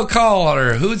 Hello,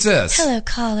 caller. Who's this? Hello,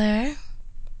 caller.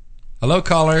 Hello,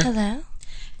 caller. Hello.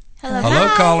 Hello. Hello,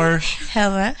 caller.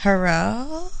 Hello.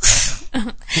 Hello.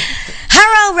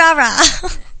 Hello, Rara.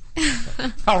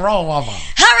 Hello, Mama.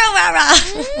 Hello,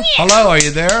 Rara. Hello, are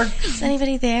you there? Is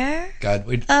anybody there? God,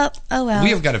 we Oh well. we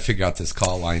have got to figure out this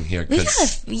call line here. We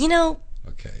 'Cause- gotta,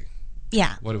 okay.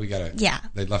 yeah. What do we got to... Yeah.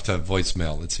 They left a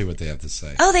voicemail. Let's see what they have to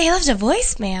say. Oh, they left a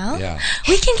voicemail. Yeah.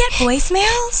 We can get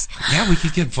voicemails. Yeah, we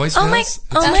could get voicemails. Oh my It's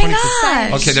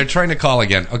gosh. 20%. Okay, they're trying to call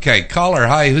again. Okay, caller.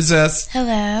 Hi, who's this?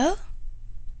 Hello.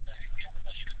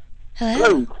 Hello.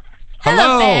 Hello.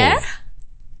 Hello there.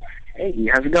 Hey,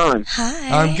 how's it going?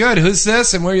 Hi. I'm good. Who's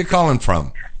this and where are you calling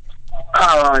from?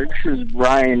 This is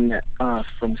Ryan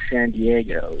from San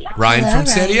Diego. Ryan Hello, from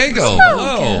San Ryan. Diego.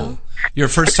 Hello. You're a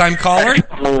first-time caller?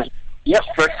 Yep,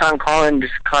 first time calling.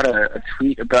 Just caught a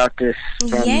tweet about this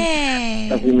from Yay.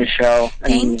 lovely Michelle.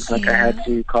 Thank Like you. I had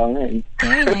to call in.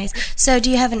 Very nice. So,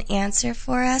 do you have an answer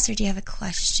for us, or do you have a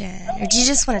question, or do you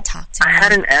just want to talk to me? I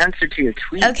had an answer to your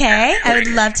tweet. Okay, I would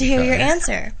love to hear your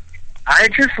answer. I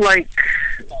just like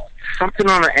something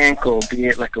on the ankle, be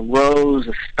it like a rose,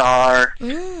 a star,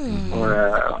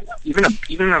 or even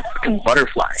a fucking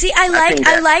butterfly. See, I think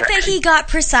like that's that he got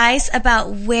precise about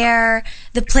where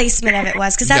the placement of it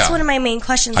was, because that's Yeah. one of my main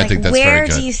questions. I Like, think that's where very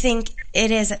do good. you think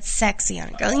it is that's sexy on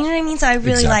a girl? You know what I mean? So I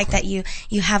really like Exactly. that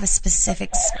you have a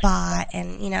specific spot,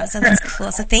 and so that's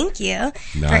cool. So thank you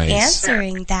for Nice.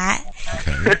 answering that.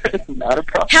 Okay. Not a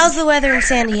problem. How's the weather in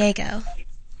San Diego?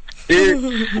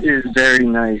 It is very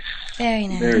nice. Very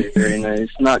nice. Very, very nice.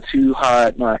 Not too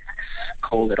hot, not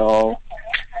cold at all.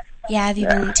 Yeah, have you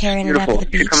been tearing it up Beautiful.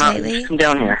 at the You beach come out, lately? come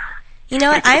down here. You know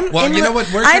what? I'm Well, in you know what?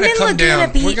 We're I'm going to in come Laguna down.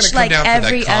 We're going Beach to come like down for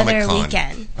every that other Comic-Con.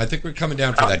 weekend. I think we're coming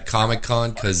down for that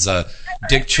Comic-Con because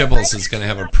Dick Chibbles is going to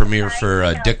have a premiere for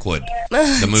Dickwood,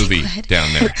 the movie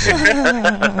down there.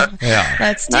 Yeah.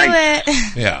 Let's do Nice.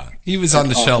 it. Yeah. He was on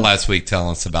the show last week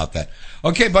telling us about that.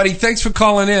 Okay, buddy. Thanks for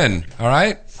calling in. All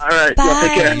right? All right. Bye. Yeah,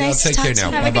 take care. Nice Take to care talk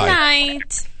to now. you. Have a good Bye-bye.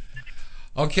 night.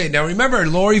 Okay, now remember,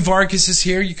 Lori Vargas is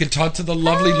here. You can talk to the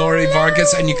lovely Lori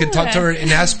Vargas, and you can talk to her in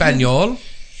Espanol.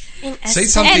 Say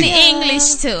something. And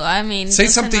English too. I mean, Say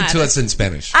doesn't something to matter. us in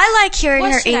Spanish. I like hearing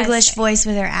What her should I English say? voice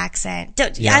with her accent.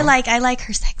 Yeah. I like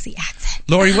her sexy accent.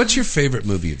 Lori, what's your favorite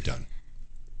movie you've done?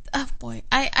 Oh boy,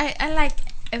 I like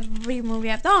every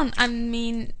movie I've done. I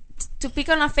mean, to pick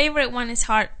on a favorite one is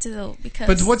hard to do because.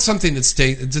 But what's something that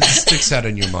sticks out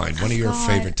in your mind? One of your God,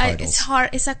 favorite titles? It's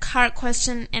hard. It's a hard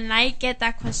question, and I get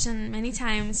that question many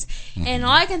times. Mm-hmm. And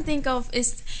all I can think of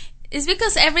is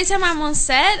because every time I'm on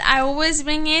set, I always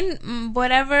bring in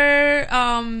whatever.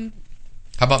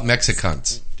 How about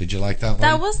Mexicans? Did you like that one?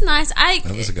 That was nice.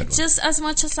 That was a good one. Just as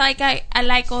much as like I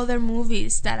like other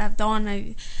movies that I've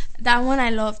done. That one I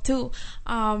love too.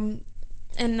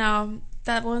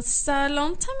 That was a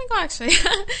long time ago actually.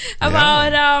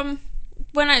 About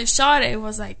when I shot it, it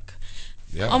was like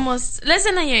almost less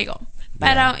than a year ago.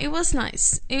 But it was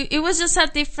nice. It was just a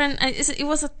different. It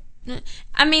was a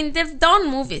I mean, they've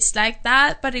done movies like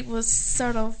that, but it was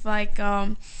sort of like.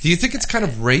 Do you think it's kind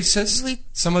of racist?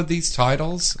 Some of these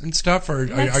titles and stuff,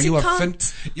 or are you offended?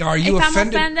 Yeah, are you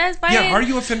offended? Are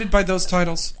you offended by those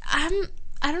titles?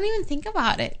 I don't even think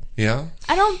about it. Yeah.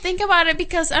 I don't think about it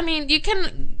because I mean, you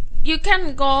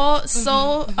can go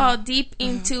so deep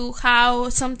into how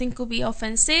something could be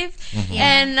offensive,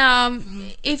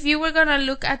 and if you were gonna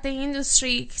look at the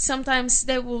industry, sometimes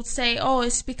they will say, "Oh,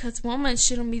 it's because women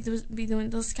shouldn't be doing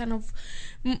those kind of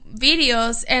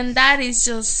videos," and that is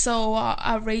just so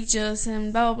outrageous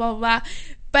and blah blah blah.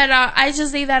 But I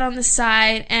just leave that on the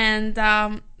side, and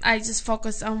I just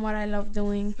focus on what I love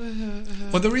doing.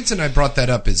 Well, the reason I brought that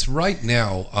up is right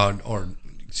now,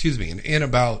 in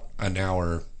about an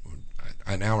hour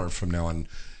from now on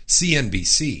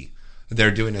CNBC,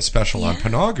 they're doing a special on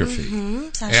pornography.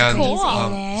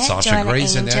 Sasha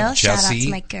Gray's in it,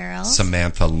 Jesse,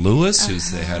 Samantha Lewis,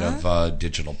 who's the head of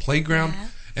Digital Playground,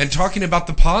 and talking about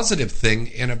the positive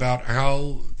thing and about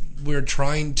how we're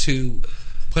trying to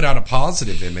put out a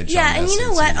positive image. Yeah, and you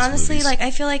know what? Honestly, movies. like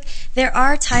I feel like there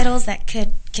are titles that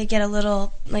could get a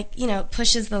little, like, you know,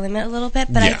 pushes the limit a little bit,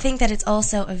 but I think that it's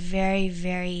also a very,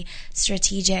 very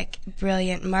strategic,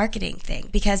 brilliant marketing thing,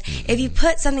 because if you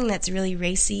put something that's really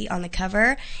racy on the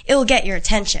cover, it will get your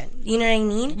attention. You know what I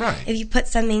mean? Right. If you put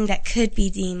something that could be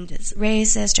deemed as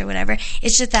racist or whatever,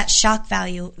 it's just that shock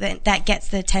value that gets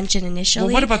the attention initially.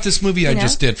 Well, what about this movie I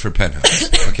just did for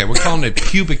Penthouse? Okay, we're calling it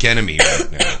Pubic Enemy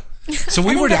right now. So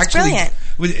we were actually,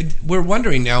 we're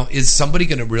wondering now, is somebody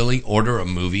going to really order a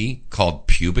movie called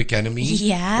Pubic Enemy?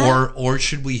 Yeah. Or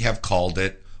should we have called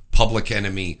it Public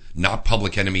Enemy, not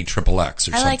Public Enemy XXX or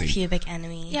something? I like Pubic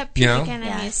Enemy. Yeah, Pubic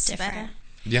Enemy is different. better.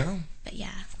 Yeah. But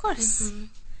yeah, of course.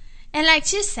 And like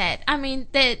she said, I mean,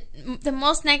 the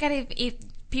most negative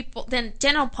the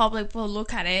general public will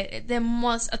look at it, the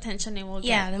most attention it will get.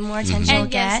 Yeah, the more attention it'll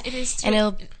get, it is and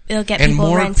it'll get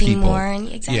people renting more. And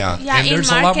exactly. Yeah, and in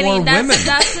there's marketing, a lot more women.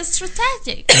 That's a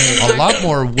strategic. A lot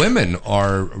more women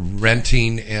are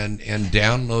renting and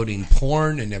downloading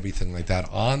porn and everything like that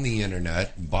on the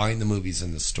internet, buying the movies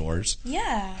in the stores.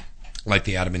 Yeah. Like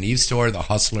the Adam and Eve store, the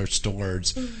Hustler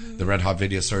stores, the Red Hot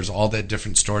Video stores, all the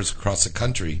different stores across the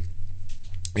country.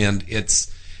 And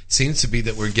seems to be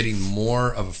that we're getting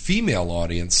more of a female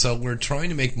audience, so we're trying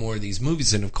to make more of these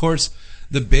movies. And of course,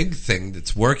 the big thing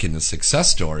that's working, the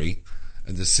success story,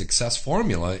 the success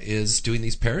formula, is doing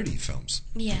these parody films.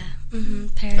 Yeah,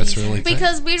 parodies. That's really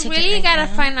because we really gotta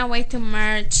find a way to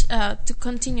merge, to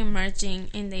continue merging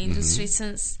in the industry,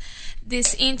 since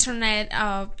this internet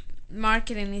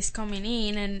marketing is coming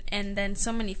in, and then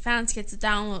so many fans get to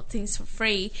download things for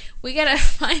free. We gotta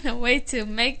find a way to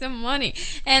make them money.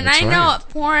 And I know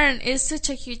porn is such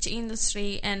a huge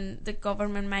industry, and the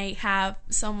government might have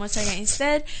so much against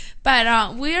it,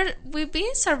 but we've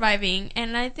been surviving,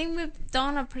 and I think we've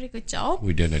done a pretty good job.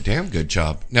 We did a damn good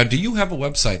job. Now, do you have a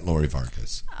website, Lori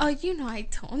Vargas? Oh, you know I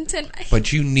don't, and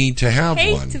but you need to have one.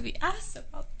 I hate to be asked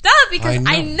about that, because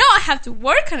I know I have to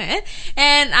work on it,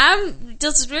 and I'm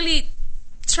just really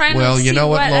trying to see. Well, you know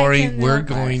what, Lori, we're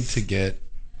going to get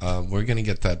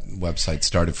that website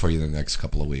started for you in the next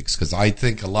couple of weeks, because I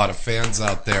think a lot of fans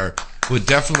out there would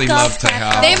definitely love to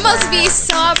have. They must be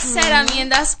so upset at me,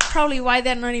 and that's probably why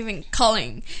they're not even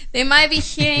calling. They might be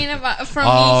hearing from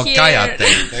me here. Oh, cállate.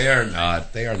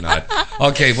 They are not.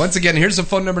 Okay, once again, here's the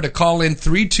phone number to call in: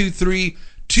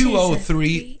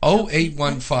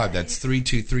 323-203-0815. That's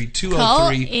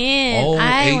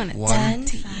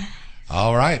 323-203-0815.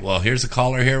 All right. Well, here's a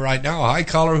caller here right now. Hi,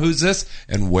 caller. Who's this?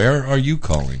 And where are you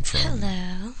calling from?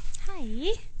 Hello.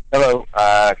 Hi. Hello.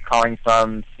 Calling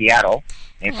from Seattle.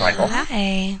 Name's Michael.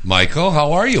 Hi. Michael,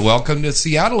 how are you? Welcome to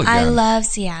Seattle again. I love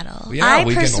Seattle. Yeah, I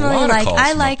we get a personally lot of calls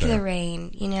I from like up there. the rain.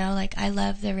 You know, like I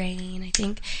love the rain. I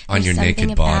think on your something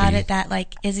naked about body it that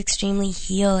like is extremely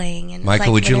healing. And Michael,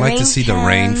 like, would you like to see the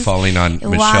rain falling on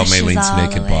Michelle Mayleen's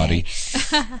naked body?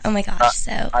 Oh my gosh!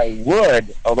 So I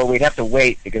would, although we'd have to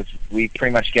wait, because we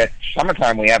pretty much get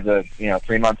summertime. We have the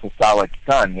 3 months of solid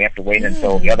sun. We have to wait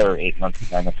until the other 8 months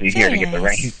of time of the year to get the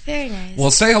rain. Very nice.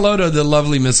 Well, say hello to the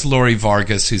lovely Miss Lori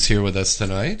Vargas, who's here with us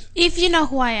tonight. If you know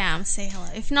who I am, say hello.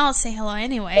 If not, say hello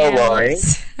anyway. Hello, Lori.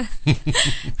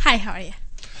 Hi, how are you?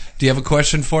 Do you have a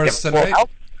question for us tonight?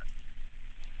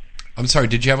 I'm sorry,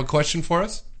 did you have a question for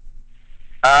us?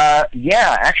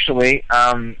 Yeah, actually,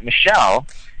 Michelle.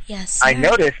 Yes. Sir. I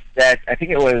noticed that, I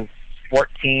think it was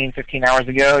 15 hours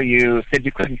ago, you said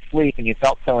you couldn't sleep and you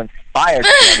felt so inspired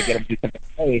to get him to do something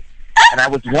safe. And I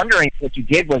was wondering if what you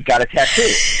did was got a tattoo.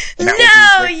 No,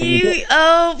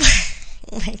 oh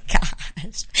my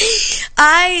gosh.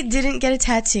 I didn't get a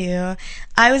tattoo.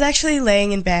 I was actually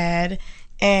laying in bed,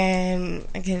 and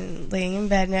I couldn't laying in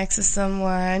bed next to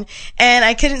someone, and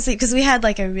I couldn't sleep because we had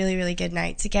like a really, really good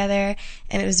night together,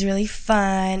 and it was really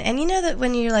fun. And you know that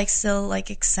when you're like still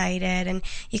like excited, and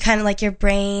you kind of like your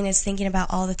brain is thinking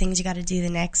about all the things you got to do the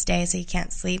next day, so you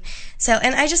can't sleep. So,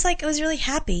 and I just like, I was really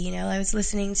happy, you know, I was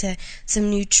listening to some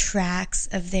new tracks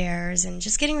of theirs and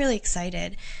just getting really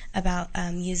excited about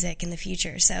music in the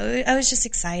future. So I was just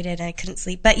excited and I couldn't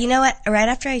sleep. But you know what? Right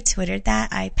after I twittered that,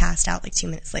 I passed out like 2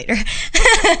 minutes later.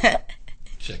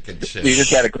 Chicken shit. You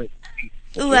just had a great.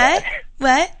 What?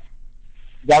 What?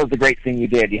 That was the great thing you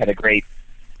did. You had a great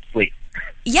sleep.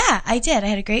 Yeah, I did. I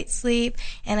had a great sleep,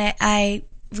 and I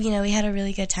you know, we had a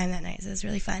really good time that night. So it was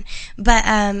really fun. But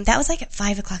that was like at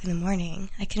 5 o'clock in the morning.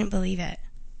 I couldn't believe it.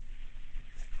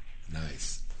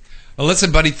 Nice. Well,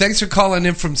 listen, buddy, thanks for calling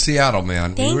in from Seattle,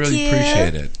 man. Thank we really you.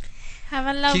 appreciate it. Have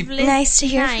a lovely Nice to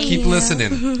hear from night. you. Keep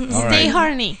listening. All Stay right.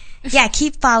 horny. Yeah,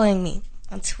 keep following me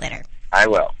on Twitter. I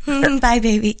will. Bye,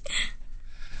 baby.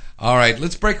 All right,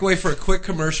 let's break away for a quick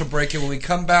commercial break, and when we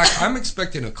come back, I'm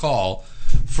expecting a call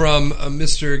from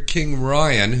Mr. King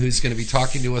Ryan, who's going to be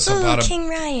talking to us about King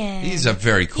Ryan. He's a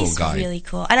very cool He's guy. really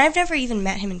cool. And I've never even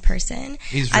met him in person.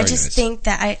 He's very I just nice. think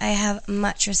that I have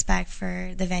much respect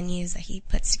for the venues that he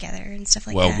puts together and stuff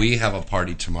like that. Well, we have a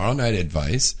party tomorrow night at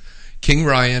Vice. King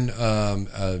Ryan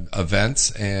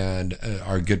events, and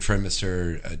our good friend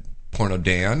Mr. Porno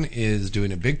Dan is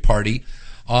doing a big party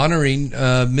honoring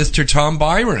Mr. Tom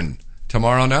Byron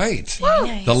tomorrow night.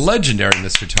 Nice. The legendary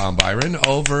Mr. Tom Byron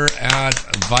over at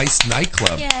Vice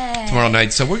Nightclub Yay. tomorrow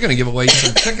night. So we're going to give away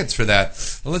some tickets for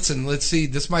that. Well, listen, let's see.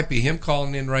 This might be him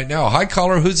calling in right now. Hi,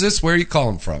 caller. Who's this? Where are you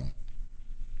calling from?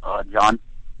 John.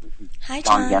 Hi, John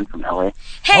John. again from LA.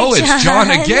 Hey, Oh, it's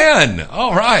John again.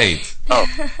 All right.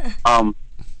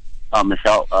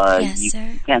 Michelle, Yes, you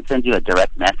sir. can't send you a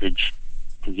direct message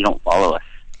because you don't follow us.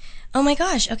 Oh, my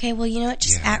gosh. Okay, well, you know what?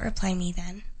 Just Yeah. @reply me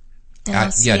then. And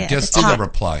I'll see Yeah, it at just the do the top.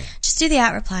 reply. Just do the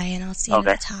 @reply and I'll see it Okay.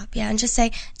 at the top. Yeah, and just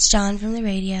say, it's John from the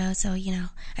radio. So, you know,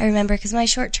 I remember because my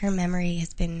short-term memory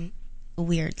has been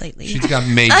weird lately. She's got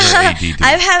major ADD.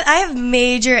 I have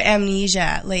major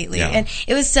amnesia lately. Yeah. And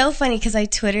it was so funny because I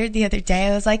twittered the other day.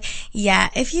 I was like, yeah,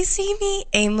 if you see me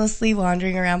aimlessly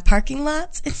wandering around parking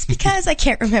lots, it's because I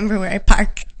can't remember where I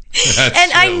park. That's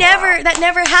And true. that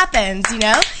never happens, you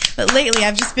know? But lately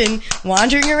I've just been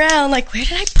wandering around like, where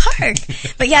did I park?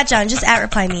 But yeah, John, just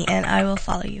 @reply me and I will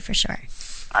follow you for sure.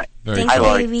 Very Thank cool. you,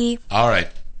 Lori. baby. All right.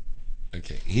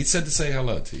 Okay. He said to say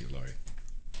hello to you, Lori.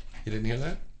 You didn't hear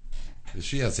that?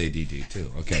 She has ADD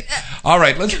too. Okay. All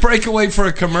right. Let's break away for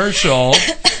a commercial,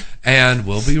 and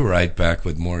we'll be right back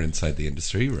with more Inside the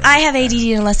Industry. Right I have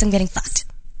ADD unless I'm getting fucked.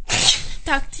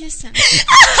 Talk to you soon.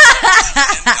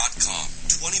 AVN.com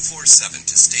 24/7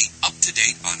 to stay up to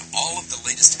date on all of the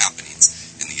latest happenings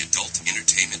in the adult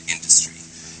entertainment industry.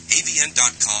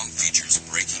 AVN.com features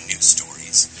breaking news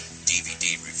stories,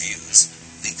 DVD reviews,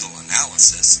 legal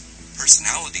analysis,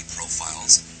 personality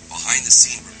profiles,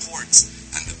 behind-the-scene reports,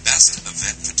 and the best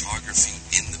event photography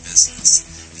in the business.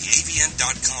 The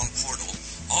AVN.com portal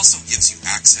also gives you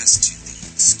access to the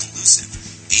exclusive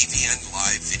AVN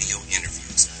Live video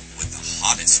interviews with the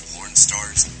hottest porn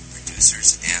stars,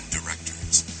 producers, and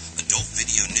directors. Adult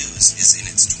Video News is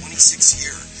in its 26th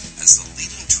year as the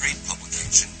leading trade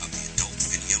publication of the adult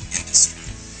video industry.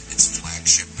 Its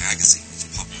flagship magazine is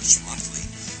published monthly,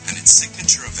 and its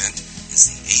signature event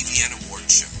is the AVN Award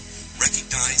Show,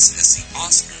 recognized as the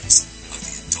Oscars of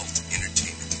the adult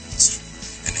entertainment industry,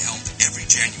 and held every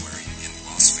January in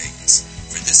Las Vegas.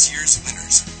 For this year's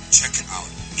winners, check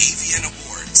out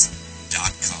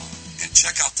avnawards.com and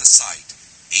check out the site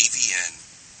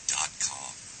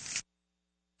avn.com.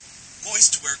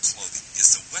 Moistwear Clothing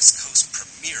is the West Coast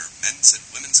premier men's and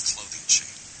women's clothing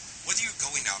chain. Whether you're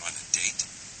going out on a date,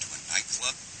 to a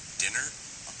nightclub, dinner,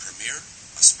 a premiere,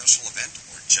 a special event,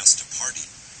 or just a party,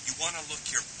 you want to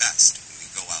look your best when you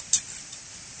go out tonight.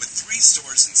 With 3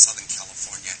 stores in Southern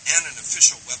California and an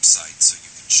official website so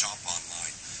you can shop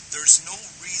online, there's no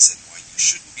reason why you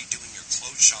shouldn't be doing your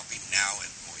clothes shopping now at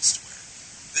Moistwear.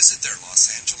 Visit their Los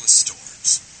Angeles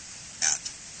stores at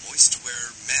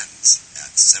Moistwear Men's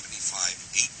at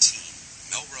 7518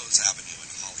 Melrose Avenue in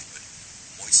Hollywood,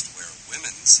 Moistwear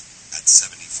Women's at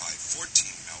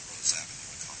 7514 Melrose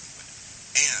Avenue in Hollywood,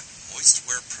 and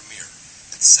Moistwear Premier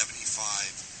at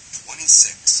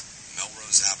 7526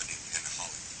 Melrose Avenue in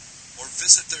Hollywood. Or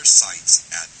visit their sites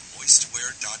at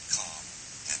moistwear.com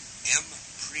and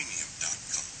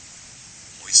mpremium.com.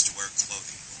 Moistwear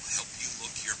Clothing will help you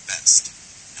look your best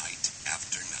night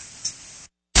after night.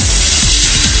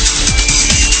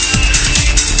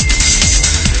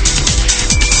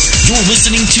 You're You're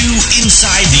listening to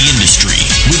Inside the Industry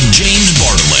with James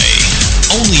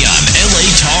Bartolet, only on LA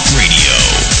Talk Radio.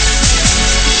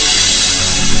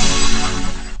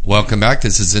 Welcome back.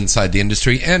 This is Inside the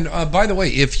Industry. And by the way,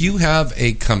 if you have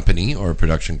a company or a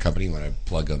production company, you want to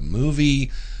plug a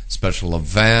movie, special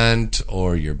event,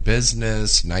 or your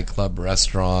business, nightclub,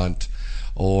 restaurant,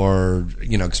 or,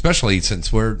 especially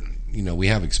since we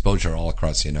have exposure all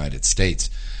across the United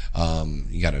States.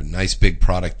 You got a nice big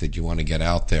product that you want to get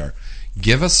out there.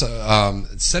 Give us,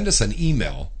 send us an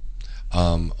email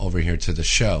over here to the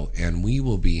show, and we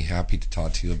will be happy to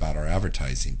talk to you about our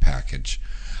advertising package.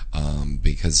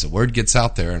 Because the word gets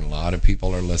out there, and a lot of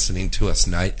people are listening to us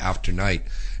night after night,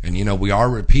 and we are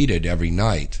repeated every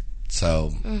night,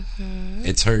 so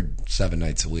it's heard 7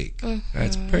 nights a week.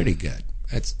 That's pretty good.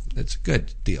 It's a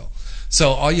good deal.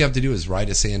 So all you have to do is write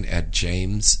us in at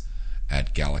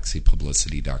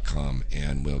james@galaxypublicity.com,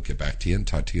 and we'll get back to you and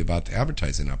talk to you about the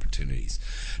advertising opportunities.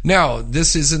 Now,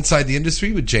 this is Inside the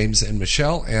Industry with James and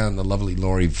Michelle, and the lovely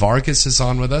Lori Vargas is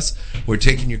on with us. We're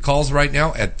taking your calls right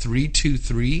now at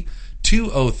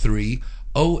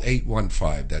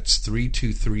 323-203-0815. That's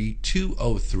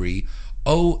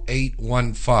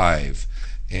 323-203-0815.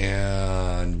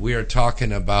 And we are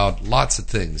talking about lots of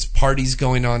things. Parties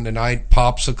going on tonight,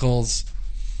 popsicles,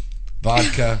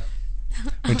 vodka.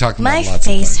 We're talking about lots of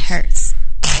things. My face hurts.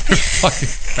 Your fucking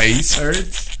face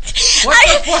hurts? What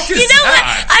the fuck is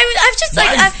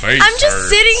that? I'm just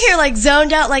sitting here like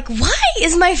zoned out. Like, why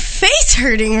is my face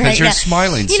hurting right now? Because you're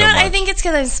smiling so much. I think it's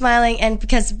because I'm smiling, and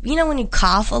because when you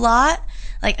cough a lot.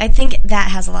 Like, I think that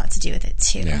has a lot to do with it,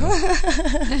 too. Yeah.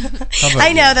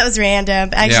 I know, that was random.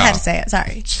 I just had to say it.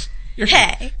 Sorry. You're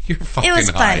fucking it was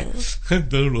high.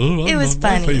 funny. It was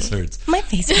funny. My face hurts. My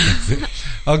face hurts.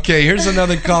 Okay, here's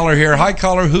another caller here. Hi,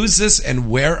 caller. Who's this, and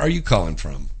where are you calling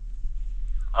from?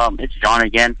 It's John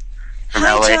again from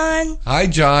LA. John. Hi,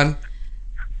 John.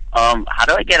 How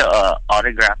do I get a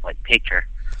autograph, picture?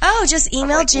 Oh, just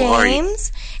email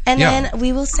James, and then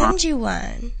we will send you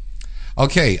one.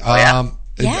 Okay.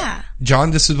 Yeah. John,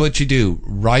 this is what you do.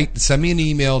 Send me an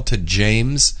email to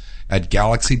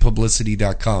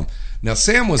james@galaxypublicity.com. Now,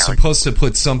 Sam was supposed to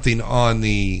put something on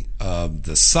the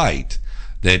site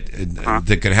that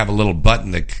could have a little button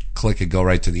that click and go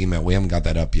right to the email. We haven't got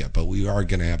that up yet, but we are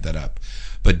going to have that up.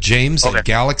 But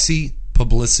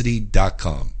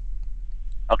james@galaxypublicity.com.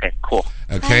 Okay, cool.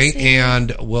 Okay,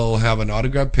 and we'll have an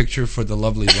autographed picture for the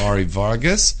lovely Lori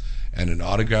Vargas, and an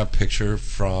autographed picture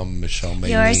from Michelle Maylene.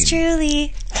 Yours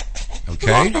truly.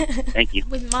 Okay? Thank you.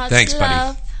 With much Thanks,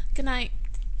 love. buddy. Good night.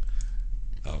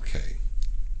 Okay.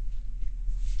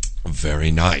 Very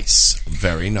nice.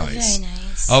 Very nice. Very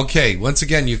nice. Okay, once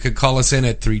again, you could call us in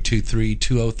at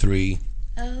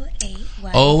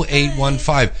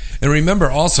 323-203-0815. And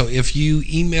remember also, if you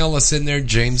email us in there,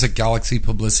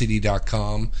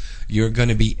 james@galaxypublicity.com, you're going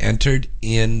to be entered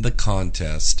in the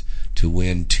contest to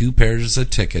win 2 pairs of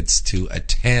tickets to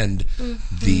attend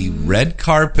the red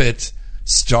carpet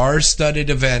star-studded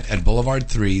event at Boulevard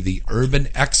 3, the Urban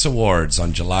X Awards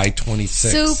on July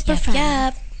 26th. Super fun.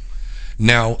 Yep.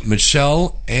 Now,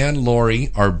 Michelle and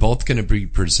Lori are both going to be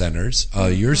presenters.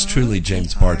 Yours truly,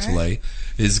 James Bartolet,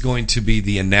 is going to be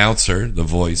the announcer, the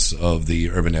voice of the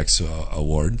Urban X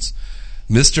Awards.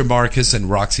 Mr. Marcus and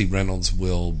Roxy Reynolds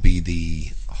will be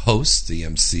the hosts, the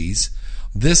MCs.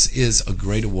 This is a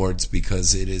great awards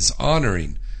because it is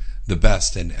honoring the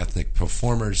best in ethnic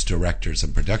performers, directors,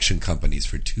 and production companies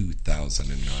for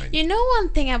 2009. You know one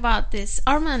thing about this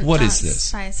Urban What is this?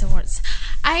 Spice Awards?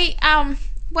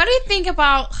 What do you think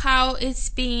about how it's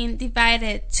being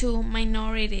divided to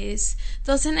minorities?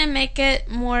 Doesn't it make it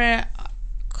more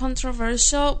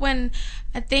controversial when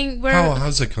I think we're...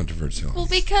 How's it controversial? Well,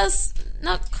 because...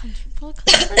 Not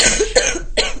controversial.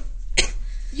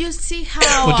 You see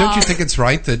how... Well, don't you think it's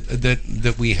right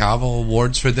that we have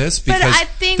awards for this? Because I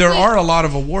think there are a lot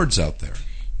of awards out there.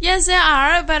 Yes, there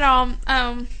are, but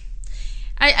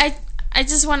I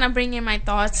just want to bring in my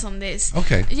thoughts on this.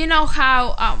 Okay. You know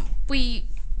how we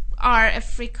are a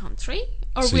free country,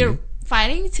 or we're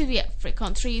fighting to be a free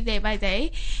country day by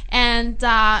day, and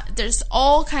there's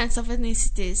all kinds of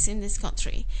ethnicities in this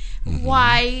country. Mm-hmm.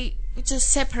 Why just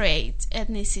separate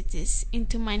ethnicities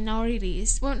into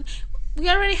minorities when we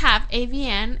already have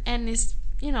AVN, and it's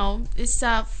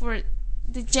for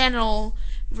the general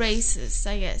races,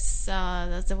 I guess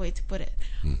that's the way to put it.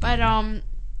 Mm-hmm. But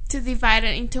to divide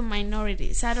it into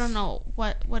minorities, I don't know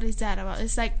what is that about.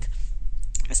 It's like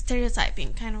a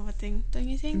stereotyping kind of a thing, don't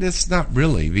you think? It's not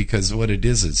really, because what it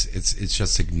is it's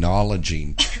just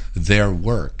acknowledging their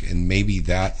work, and maybe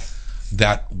that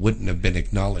wouldn't have been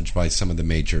acknowledged by some of the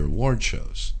major award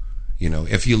shows.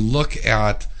 If you look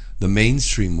at the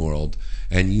mainstream world,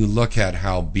 and you look at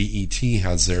how BET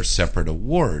has their separate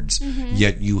awards,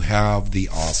 yet you have the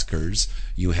Oscars,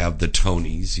 you have the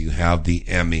Tonys, you have the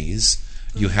Emmys,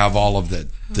 you have all of the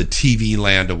TV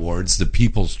Land Awards, the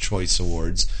People's Choice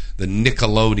Awards, the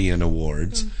Nickelodeon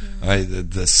Awards,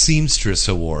 the Seamstress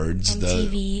Awards,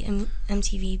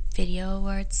 MTV Video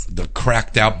Awards, the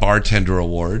Cracked Out Bartender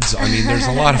Awards. I mean, there's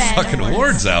a lot of fucking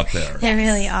awards out there. There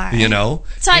really are. You know?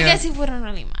 So I guess it wouldn't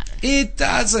really matter. It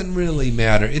doesn't really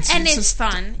matter. It's just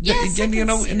fun. Yes, and, you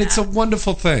know, and it's a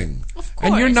wonderful thing. Of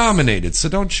course. And you're nominated, so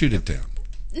don't shoot it down.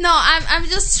 No, I'm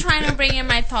just trying to bring in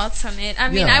my thoughts on it. I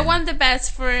mean, I want the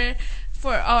best for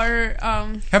our.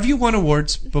 Have you won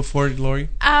awards before, Lori?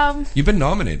 You've been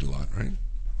nominated a lot, right?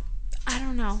 I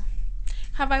don't know.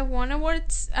 Have I won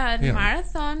awards at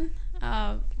Marathon?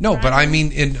 No, but I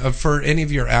mean, for any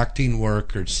of your acting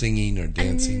work or singing or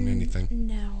dancing or anything.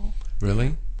 No.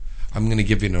 Really? I'm going to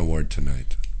give you an award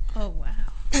tonight. Oh wow!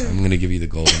 I'm going to give you the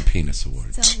Golden Penis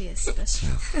Award. That'll be a special.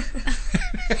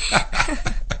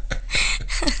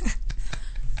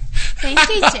 Thank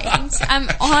you, James. I'm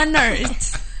honored.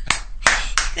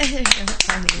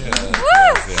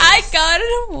 I got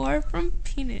an award from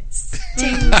Penis.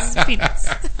 James Penis.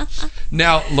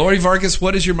 Now, Lori Vargas,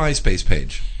 what is your MySpace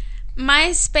page?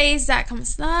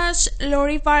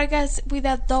 MySpace.com/Lori Vargas with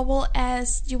a double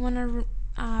S. You want to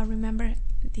remember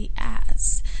the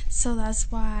ass. So that's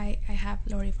why I have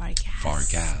Lori Vargas.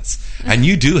 Vargas. And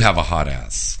you do have a hot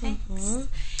ass. Thanks.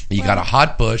 You got a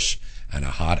hot bush and a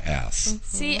hot ass.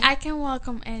 See, I can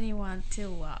welcome anyone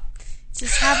to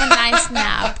just have a nice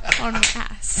nap on my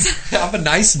ass. Have a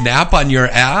nice nap on your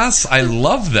ass? I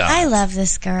love that. I love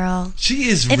this girl. She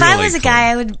is really cool. If I was a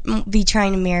guy, I would be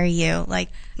trying to marry you. Like,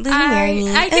 will you marry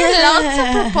me? I get lots of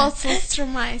proposals through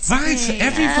MySpace. Right, so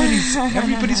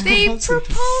everybody's They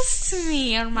propose to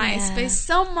me on MySpace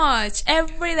so much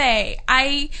every day.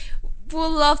 I would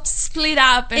love to split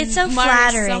up and it's so marry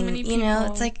flattering, so many people. You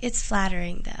know, it's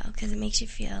flattering though, because it makes you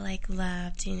feel like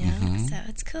loved, you know, so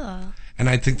it's cool. And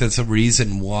I think that's a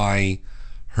reason why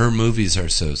her movies are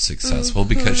so successful,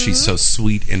 because she's so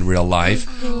sweet in real life.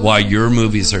 Why your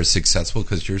movies are successful,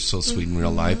 because you're so sweet in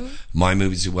real life. My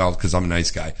movies do well because I'm a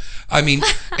nice guy. I mean,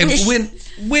 and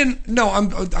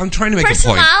I'm trying to make a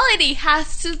point. Personality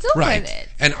has to do with it.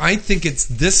 And I think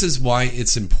this is why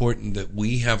it's important that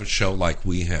we have a show like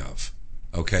we have.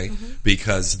 Okay?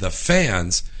 Because the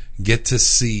fans get to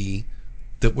see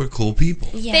that we're cool people.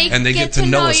 Yeah. And they get to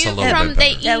know us a little bit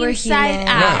better. That we're inside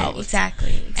out. Right.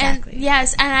 Exactly. And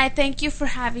yes, and I thank you for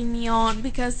having me on,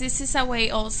 because this is a way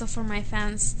also for my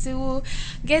fans to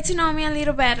get to know me a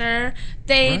little better.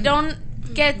 They don't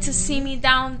get to see me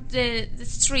down the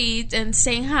street and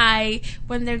saying hi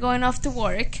when they're going off to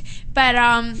work, but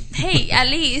hey, at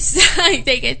least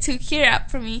they get to hear up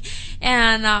from me,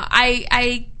 and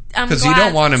because you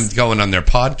don't want them going on their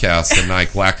podcast and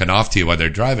like whacking off to you while they're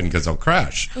driving, because they'll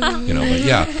crash. You know, but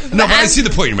but I see the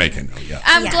point you're making.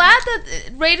 I'm glad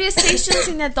that radio stations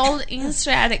in the adult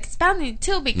industry are expanding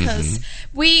too, because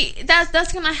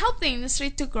that's gonna help the industry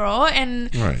to grow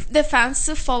and the fans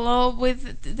to follow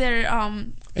with their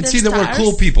and see that we're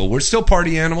cool people. We're still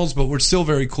party animals, but we're still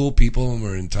very cool people, and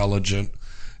we're intelligent.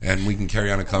 And we can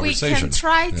carry on a conversation. We can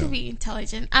try to be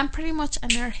intelligent. I'm pretty much a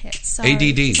nerdhead. Sorry.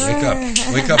 ADD,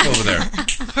 wake up over there.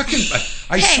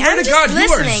 I swear to God, you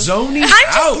are zoning out. I'm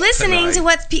just listening to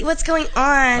what's going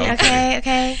on.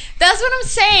 Okay. That's what I'm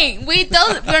saying. We're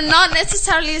not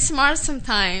necessarily smart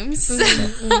sometimes.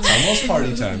 It's almost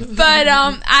party time. But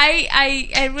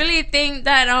I really think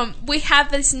that we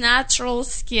have this natural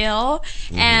skill,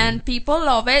 and people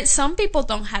love it. Some people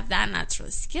don't have that natural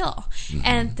skill,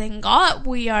 and thank God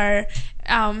we're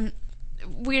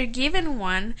given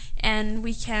one, and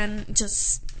we can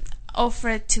just offer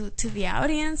it to the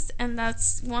audience. And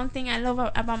that's one thing I love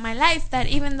about my life, that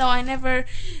even though I never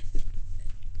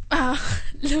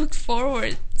looked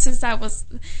forward since I was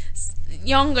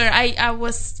younger, I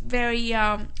was very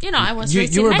I was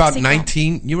raised you were in about Mexico.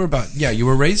 19. You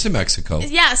were raised in Mexico.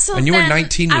 Yeah, so and you were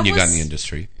 19 when you got in the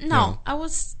industry. No, I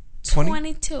was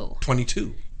 22.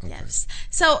 22. Okay. Yes.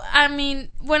 So, I mean,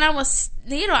 when I was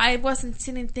little, I wasn't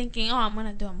sitting thinking, I'm going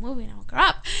to do a movie and I'll grow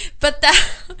up. But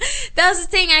that's the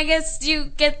thing. I guess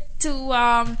you get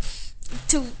to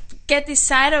get this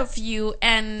side of you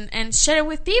and share it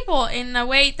with people in a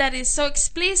way that is so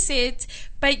explicit,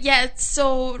 but yet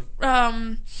so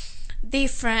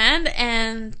different.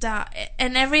 And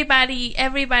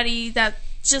everybody that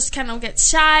just kind of gets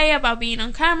shy about being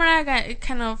on camera,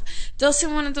 kind of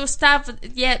doesn't want to do stuff,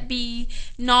 yet be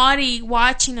naughty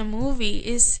watching a movie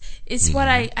is what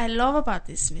I love about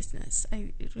this business.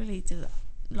 I really do that.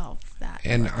 love that.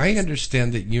 And I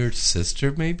understand that your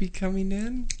sister may be coming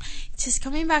in. She's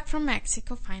coming back from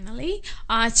Mexico finally.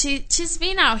 She's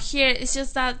been out here. It's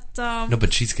just that No,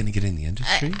 but she's going to get in the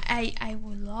industry. I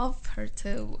would love her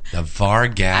to. The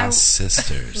Vargas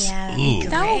sisters. Yeah, Ooh.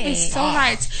 That would be so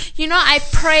nice. You know, I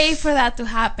pray for that to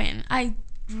happen. I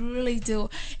really do.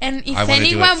 And if I wanna do a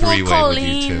anyone will three-way call with you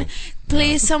in, too.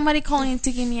 please somebody call in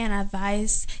to give me an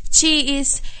advice. She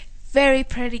is very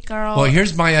pretty girl. Well,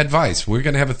 here's my advice. We're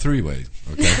going to have a three-way.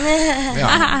 Okay.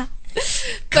 Yeah.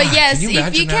 But God, yes, can you if you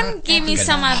imagine can that? give me Fucking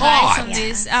some hot. advice on Yeah,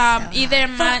 this, so either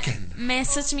Fucking.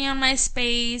 message me on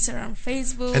MySpace or on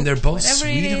Facebook. And they're both whatever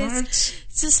it is. sweethearts.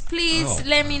 Just please Oh,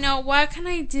 let me know what can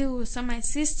I do. So my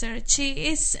sister, she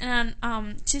is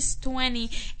she's 20,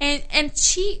 and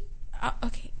she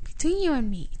okay. Between you and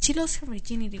me, she lost her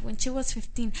virginity when she was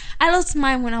 15. I lost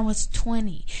mine when I was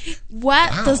 20.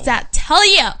 What Wow. does that tell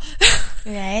you?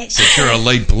 Right? But you're a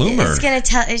late bloomer.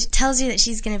 It tells you that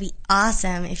she's gonna be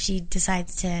awesome if she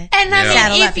decides to. And Yeah. I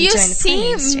Saddle mean, up if and you join the porn see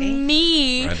industry.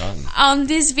 me Right on. on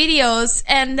these videos,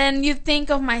 and then you think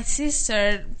of my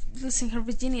sister losing her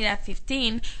virginity at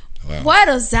 15, Wow. what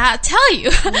does that tell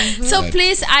you? So Right.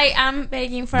 please, I am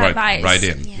begging for advice.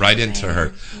 Right into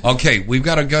her. Okay, we've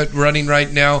got to go running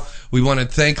right now. We want to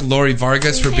thank Lori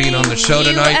Vargas for being on the show Thank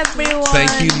you, tonight. everyone.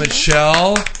 Thank you,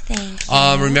 Michelle. Thank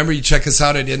you. Remember, you check us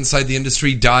out at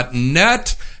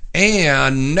InsideTheIndustry.net.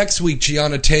 And next week,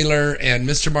 Gianna Taylor and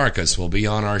Mr. Marcus will be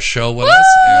on our show with us,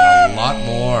 and a lot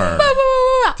more.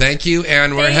 Thank you,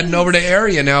 and we're heading over to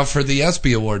Area now for the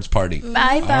ESPY Awards party.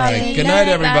 Bye, bye. right. Good night,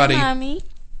 everybody. Bye, mommy.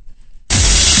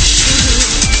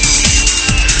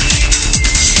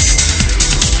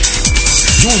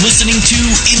 You're listening to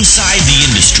Inside the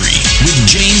Industry with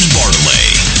James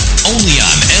Bartolet, only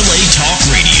on